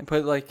with your hand.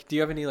 Put like, do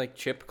you have any like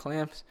chip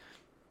clamps?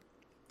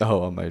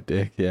 Oh, on my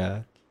dick,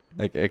 yeah.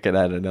 Like I could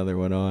add another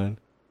one on.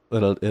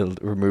 It'll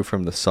remove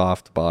from the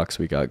soft box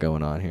we got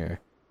going on here.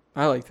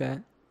 I like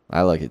that.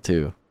 I like it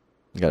too.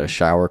 You got a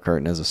shower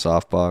curtain as a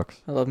soft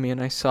box. I love me a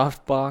nice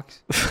soft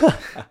box.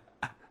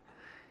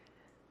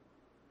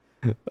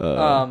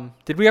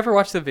 Did we ever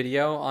watch the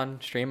video on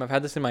stream? I've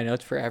had this in my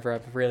notes forever.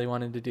 I've really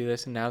wanted to do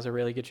this, and now's a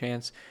really good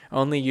chance.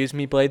 Only Use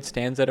Me Blade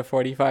stands at a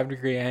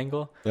 45-degree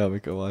angle. Yeah,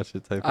 we could watch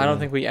it. I don't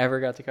think we ever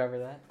got to cover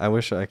that. I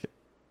wish I could.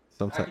 I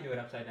Sometime. can do it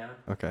upside down.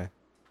 Okay.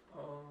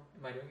 Oh,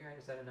 am I doing it right?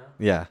 Is that a no?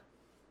 Yeah.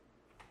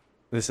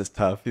 This is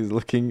tough. He's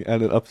looking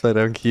at an upside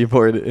down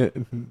keyboard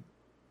and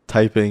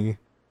typing,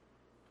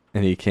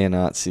 and he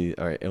cannot see.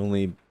 All right,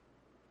 only.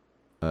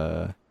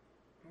 Yeah,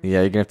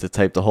 you're gonna have to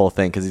type the whole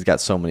thing because he's got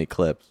so many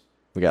clips.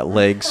 We got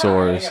leg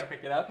sores, I gotta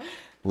pick it up.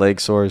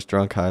 leg sores,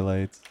 drunk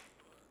highlights.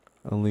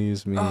 Only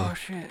Use Me. Oh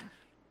shit!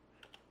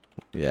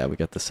 Yeah, we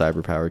got the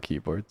cyber power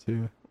keyboard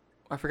too.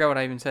 I forgot what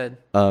I even said.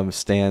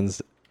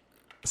 Stands.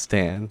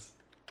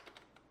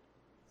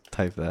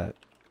 Type that.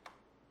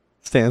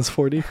 Stands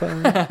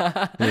 45.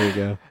 There you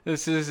go.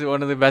 This is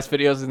one of the best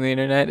videos on the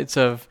internet. It's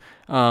of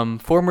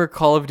former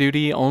Call of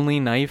Duty 4 only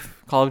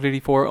knife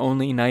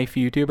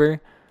YouTuber,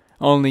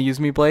 Only Use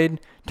Me Blade,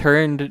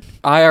 turned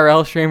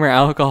IRL streamer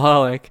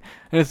alcoholic.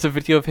 And it's a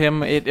video of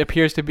him. It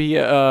appears to be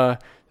a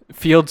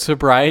field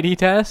sobriety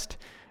test,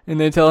 and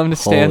they tell him to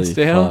stand Holy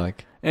still.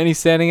 fuck. And he's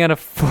standing at a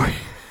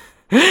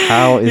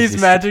How is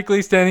he's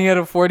magically standing at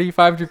a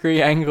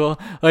 45-degree angle.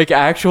 Like,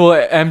 actual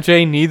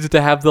MJ needs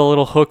to have the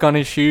little hook on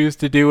his shoes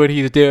to do what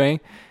he's doing.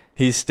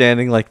 He's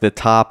standing like the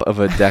top of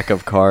a deck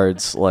of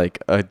cards,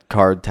 like a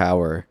card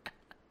tower.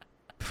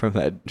 From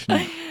that.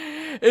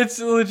 It's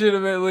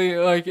legitimately,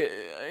 like,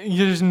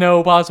 there's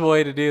no possible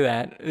way to do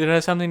that. It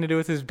has something to do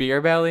with his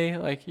beer belly.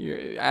 Like,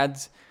 it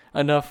adds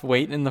enough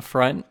weight in the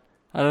front.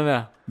 I don't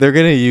know. They're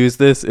gonna use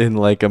this in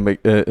like in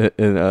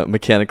a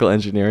mechanical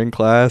engineering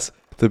class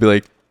to be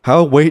like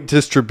how weight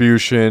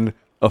distribution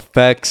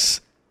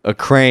affects a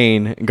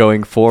crane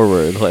going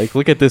forward. Like,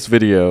 look at this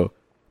video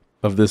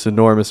of this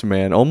enormous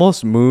man,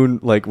 almost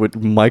like what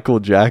Michael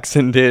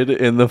Jackson did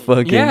in the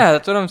fucking. Yeah,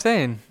 that's what I'm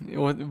saying.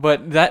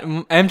 But that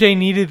MJ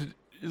needed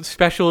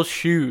special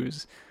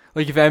shoes.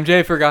 Like, if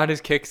MJ forgot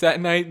his kicks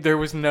that night, there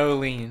was no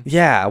lean.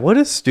 Yeah, what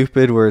is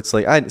stupid where it's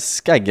like, I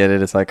get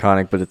it, it's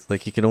iconic, but it's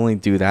like he can only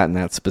do that in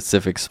that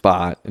specific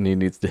spot, and he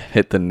needs to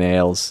hit the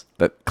nails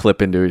that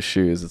clip into his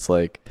shoes. It's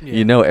like,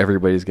 you know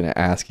everybody's going to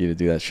ask you to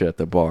do that shit at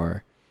the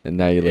bar, and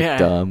now you look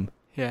dumb.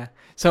 Yeah.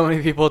 So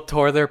many people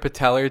tore their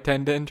patellar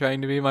tendon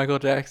trying to be Michael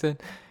Jackson.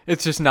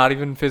 It's just not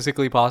even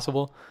physically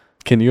possible.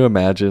 Can you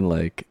imagine,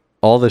 like,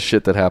 all the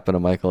shit that happened to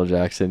Michael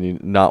Jackson?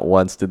 Not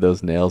once did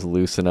those nails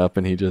loosen up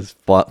and he just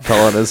fell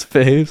on his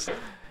face.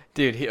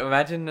 Dude,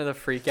 imagine the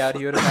freak out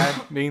he would have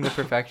had being the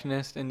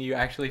perfectionist and you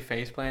actually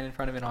face plant in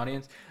front of an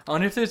audience. I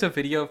wonder if there's a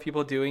video of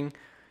people doing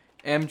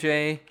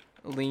MJ,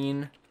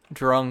 lean,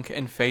 drunk,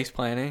 and face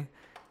planting.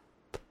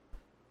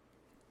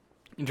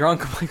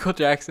 Drunk Michael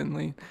Jackson,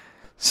 lean.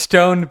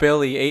 Stoned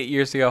Billy, 8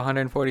 years ago,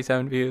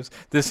 147 views.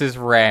 This is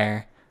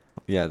rare.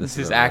 Yeah, this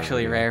is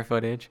actually rare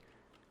footage.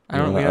 We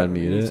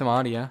need some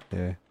audio.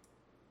 Yeah.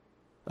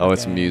 Oh,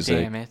 it's music.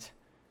 Damn it.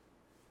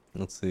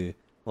 Let's see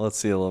a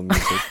little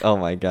music. Oh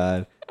my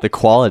god, the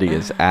quality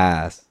is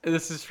ass.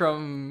 This is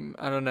from,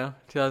 I don't know,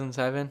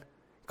 2007.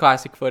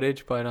 Classic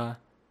footage, but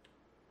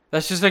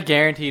that's just a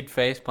guaranteed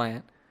face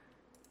plant.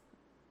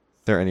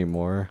 Is there any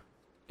more?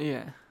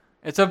 Yeah,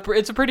 it's a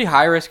pretty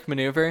high risk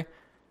maneuver.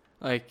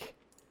 Like,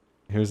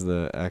 here's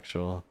the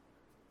actual.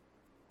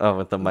 Oh,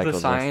 with the Michael. The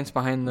science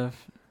behind the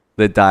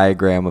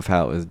diagram of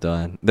how it was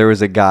done. There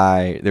was a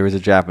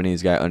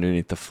Japanese guy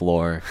underneath the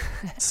floor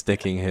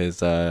sticking a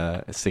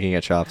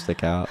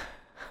chopstick out.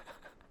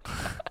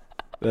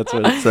 That's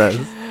what it says.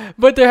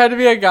 But there had to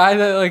be a guy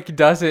that like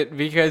does it,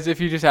 because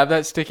if you just have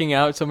that sticking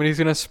out, somebody's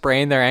gonna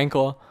sprain their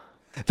ankle.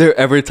 There,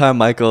 every time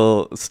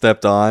Michael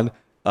stepped on,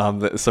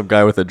 some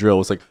guy with a drill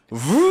was like,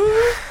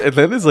 and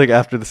then it's like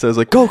after the says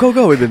like go go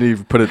go, and then he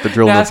put it the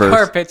drill in reverse.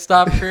 NASCAR pit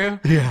stop crew.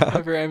 Yeah.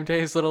 Over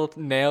MJ's little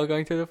nail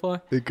going through the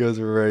floor. It goes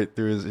right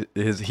through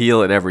his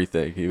heel and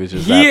everything. He was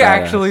just. He that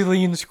actually badass.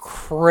 leans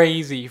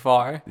crazy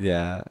far.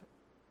 Yeah.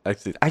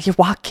 Actually, are you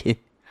walking?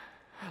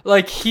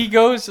 Like he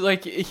goes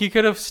like he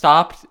could have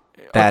stopped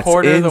That's a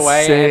quarter of the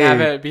way and have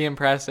insane. it be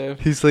impressive.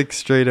 He's like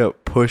straight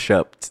up push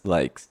up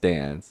like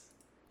stance.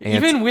 And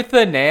Even with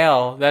the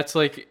nail, that's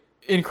like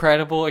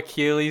incredible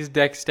Achilles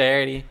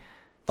dexterity.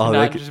 To Oh,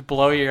 not they just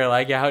blow your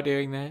leg out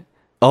doing that.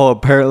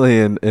 apparently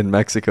in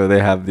Mexico they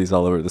have these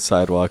all over the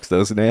sidewalks.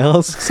 Those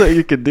nails, so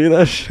you can do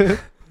that shit.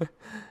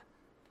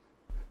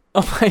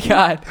 Oh my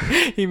god.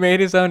 He made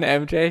his own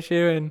MJ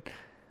shoe and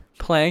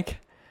plank.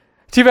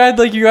 Too bad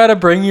like you gotta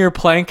bring your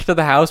plank to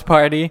the house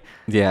party.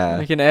 Yeah.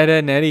 Like an Ed,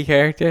 Edd n Eddy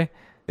character.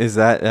 Is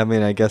that? I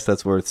mean, I guess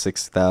that's worth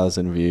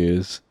 6,000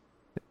 views.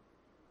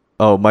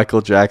 Oh,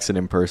 Michael Jackson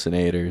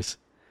impersonators.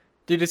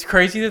 Dude, it's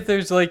crazy that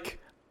there's like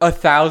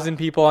 1,000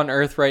 people on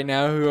Earth right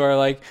now who are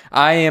like,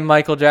 I am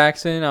Michael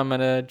Jackson. I'm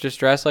gonna just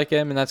dress like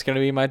him, and that's gonna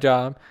be my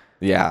job.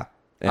 Yeah.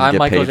 And I'm get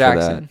Michael paid for that.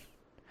 Jackson.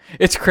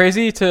 It's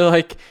crazy to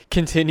like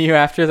continue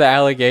after the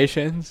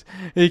allegations.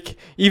 Like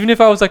even if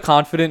I was a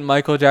confident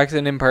Michael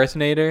Jackson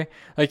impersonator,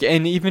 like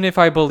and even if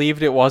I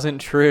believed it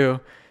wasn't true,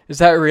 is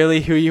that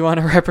really who you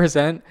want to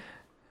represent?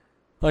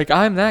 Like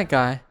I'm that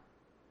guy.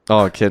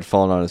 Oh, a kid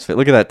falling on his face.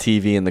 Look at that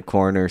TV in the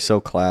corner.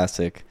 So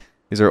classic.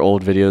 These are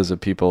old videos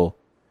of people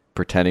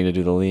pretending to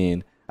do the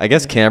lean. I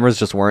guess cameras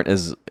just weren't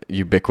as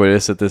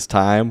ubiquitous at this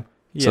time.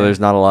 So Yeah.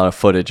 there's not a lot of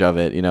footage of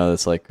it. You know,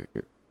 it's like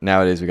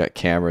nowadays we got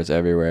cameras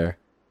everywhere.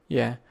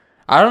 Yeah.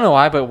 I don't know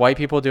why, but white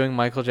people doing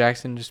Michael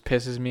Jackson just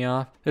pisses me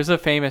off. There's a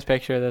famous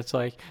picture that's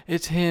like,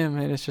 it's him,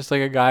 and it's just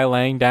like a guy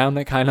laying down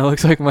that kind of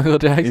looks like Michael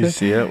Jackson. You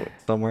see it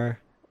somewhere?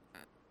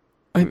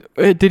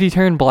 Did he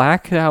turn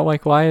black? How,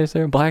 like, why is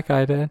there a black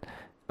guy dead?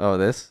 Oh,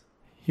 this?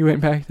 He went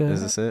back to...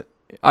 Is this it?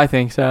 I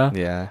think so.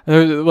 Yeah.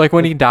 Like,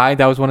 when he died,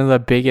 that was one of the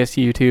biggest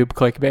YouTube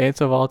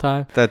clickbaits of all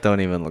time. That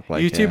don't even look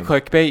like YouTube him.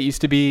 clickbait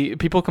used to be...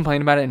 People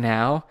complain about it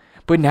now,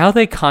 but now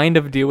they kind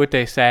of do what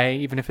they say,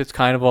 even if it's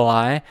kind of a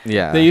lie.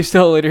 Yeah. They used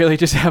to literally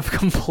just have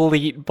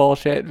complete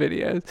bullshit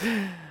videos.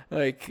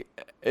 Like,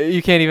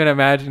 you can't even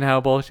imagine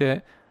how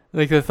bullshit.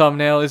 Like, the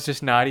thumbnail is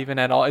just not even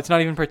at all. It's not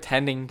even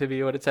pretending to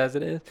be what it says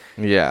it is.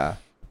 Yeah.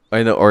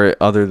 I know, or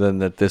other than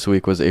that, this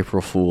week was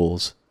April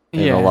Fool's.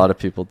 And Yeah. a lot of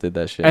people did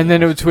that shit. And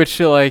then it would switch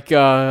to, like,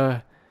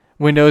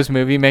 Windows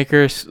Movie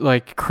Maker's,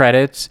 like,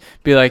 credits.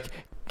 Be like,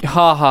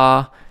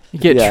 haha, you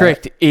get Yeah.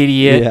 tricked,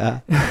 idiot. Yeah.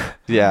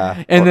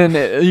 Yeah. And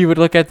then you would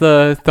look at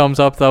the thumbs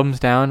up,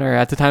 thumbs down, or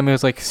at the time it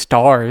was, like,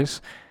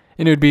 stars.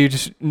 And it would be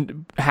just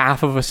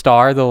half of a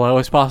star, the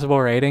lowest possible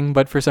rating.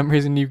 But for some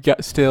reason, you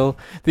got still,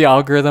 the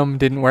algorithm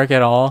didn't work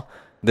at all.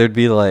 There'd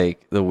be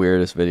like the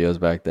weirdest videos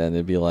back then.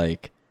 It'd be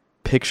like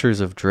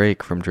pictures of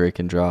Drake from Drake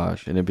and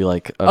Josh, and it'd be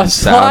like A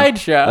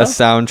slideshow. a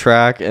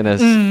soundtrack, and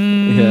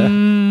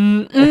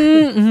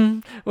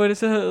What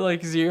is it,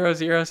 like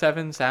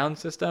 007 sound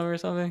system or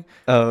something?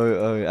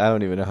 oh, I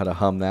don't even know how to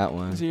hum that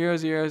one.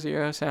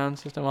 000 sound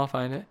system. I'll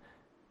find it.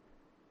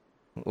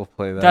 We'll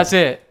play that. That's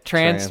it.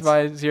 Trance, Trance.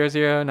 by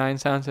 009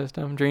 sound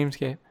system.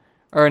 Dreamscape.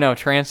 Or no,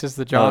 trance is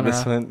the Oh, genre.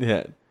 this one,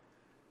 yeah.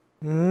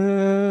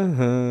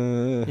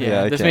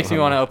 Yeah, I this can't makes me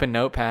hum want to it. open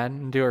Notepad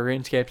and do a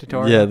RuneScape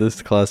tutorial. Yeah,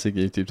 this classic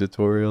YouTube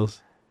tutorials.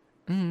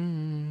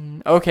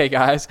 Okay,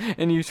 guys.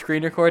 And you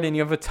screen record and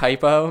you have a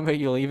typo, but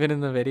you leave it in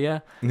the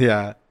video.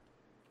 Yeah.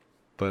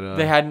 But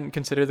They hadn't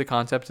considered the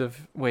concept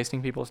of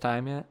wasting people's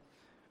time yet.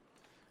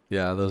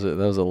 yeah, that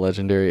was a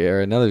legendary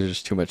era. Now there's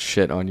just too much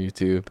shit on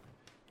YouTube.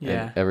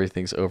 Yeah. And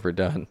everything's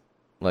overdone.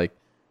 Like,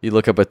 you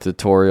look up a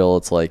tutorial,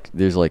 it's like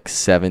there's like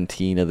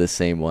 17 of the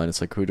same one.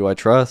 It's like, who do I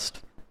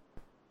trust?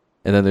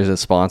 And then there's a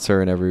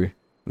sponsor in every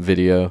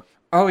video.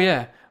 Oh,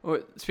 yeah.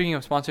 Speaking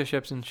of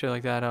sponsorships and shit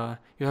like that,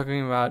 you're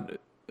talking about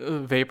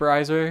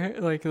Vaporizer,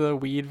 like the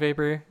weed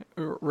vapor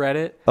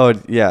Reddit. Oh,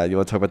 yeah, you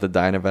want to talk about the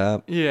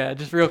Dynavap? Yeah,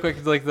 just real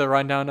quick, like the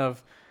rundown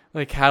of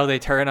like how they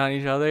turn on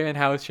each other and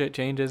how shit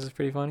changes is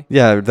pretty funny.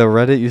 Yeah, the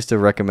Reddit used to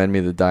recommend me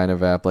the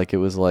Dynavap like it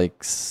was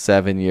like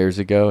 7 years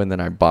ago, and then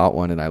I bought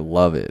one and I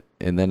love it.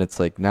 And then it's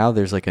like now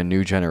there's like a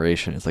new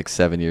generation. It's like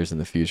 7 years in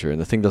the future, and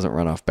the thing doesn't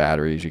run off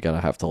batteries. You gotta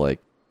have to like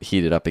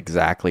heat it up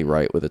exactly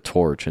right with a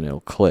torch, and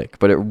it'll click.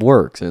 But it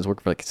works, and it's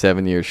worked for like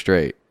 7 years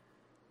straight.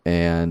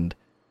 And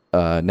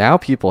now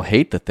people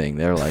hate the thing.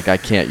 They're like, I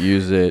can't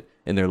use it,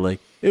 and they're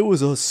like, it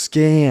was a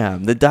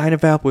scam. The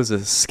Dynavap was a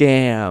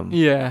scam.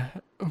 Yeah,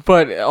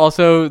 but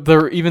also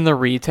even the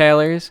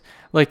retailers,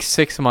 like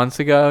 6 months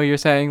ago, you're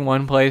saying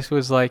one place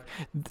was like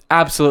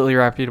absolutely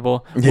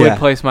reputable, Yeah. would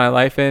place my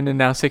life in, and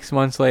now 6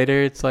 months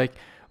later, it's like,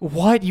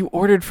 what? You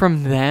ordered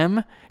from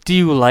them? Do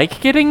you like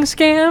getting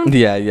scammed?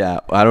 Yeah.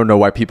 I don't know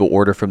why people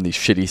order from these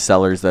shitty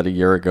sellers that a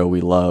year ago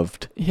we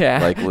loved. Yeah,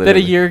 Like, that a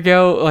literally. year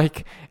ago,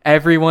 like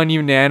everyone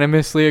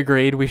unanimously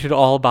agreed we should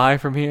all buy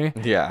from here.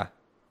 Yeah.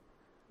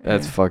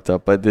 That's fucked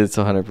up, but it's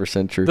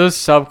 100% true. Those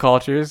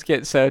subcultures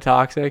get so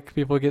toxic.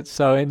 People get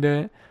so into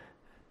it.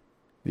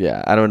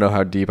 Yeah, I don't know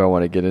how deep I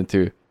want to get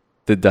into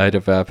the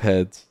Dynavap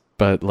heads,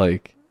 but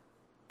like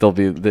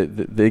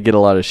they get a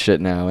lot of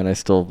shit now, and I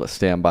still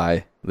stand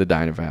by the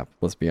Dynavap.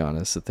 Let's be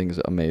honest, the thing's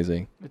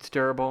amazing. It's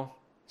durable.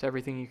 It's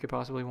everything you could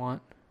possibly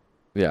want.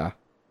 Yeah.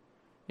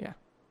 Yeah.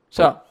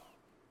 So,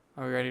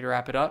 are we ready to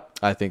wrap it up?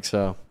 I think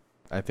so.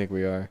 I think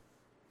we are.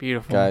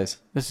 Beautiful. Guys.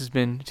 This has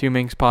been Two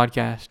Minks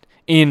Podcast.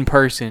 In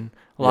person.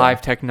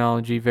 Live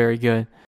technology. Very good.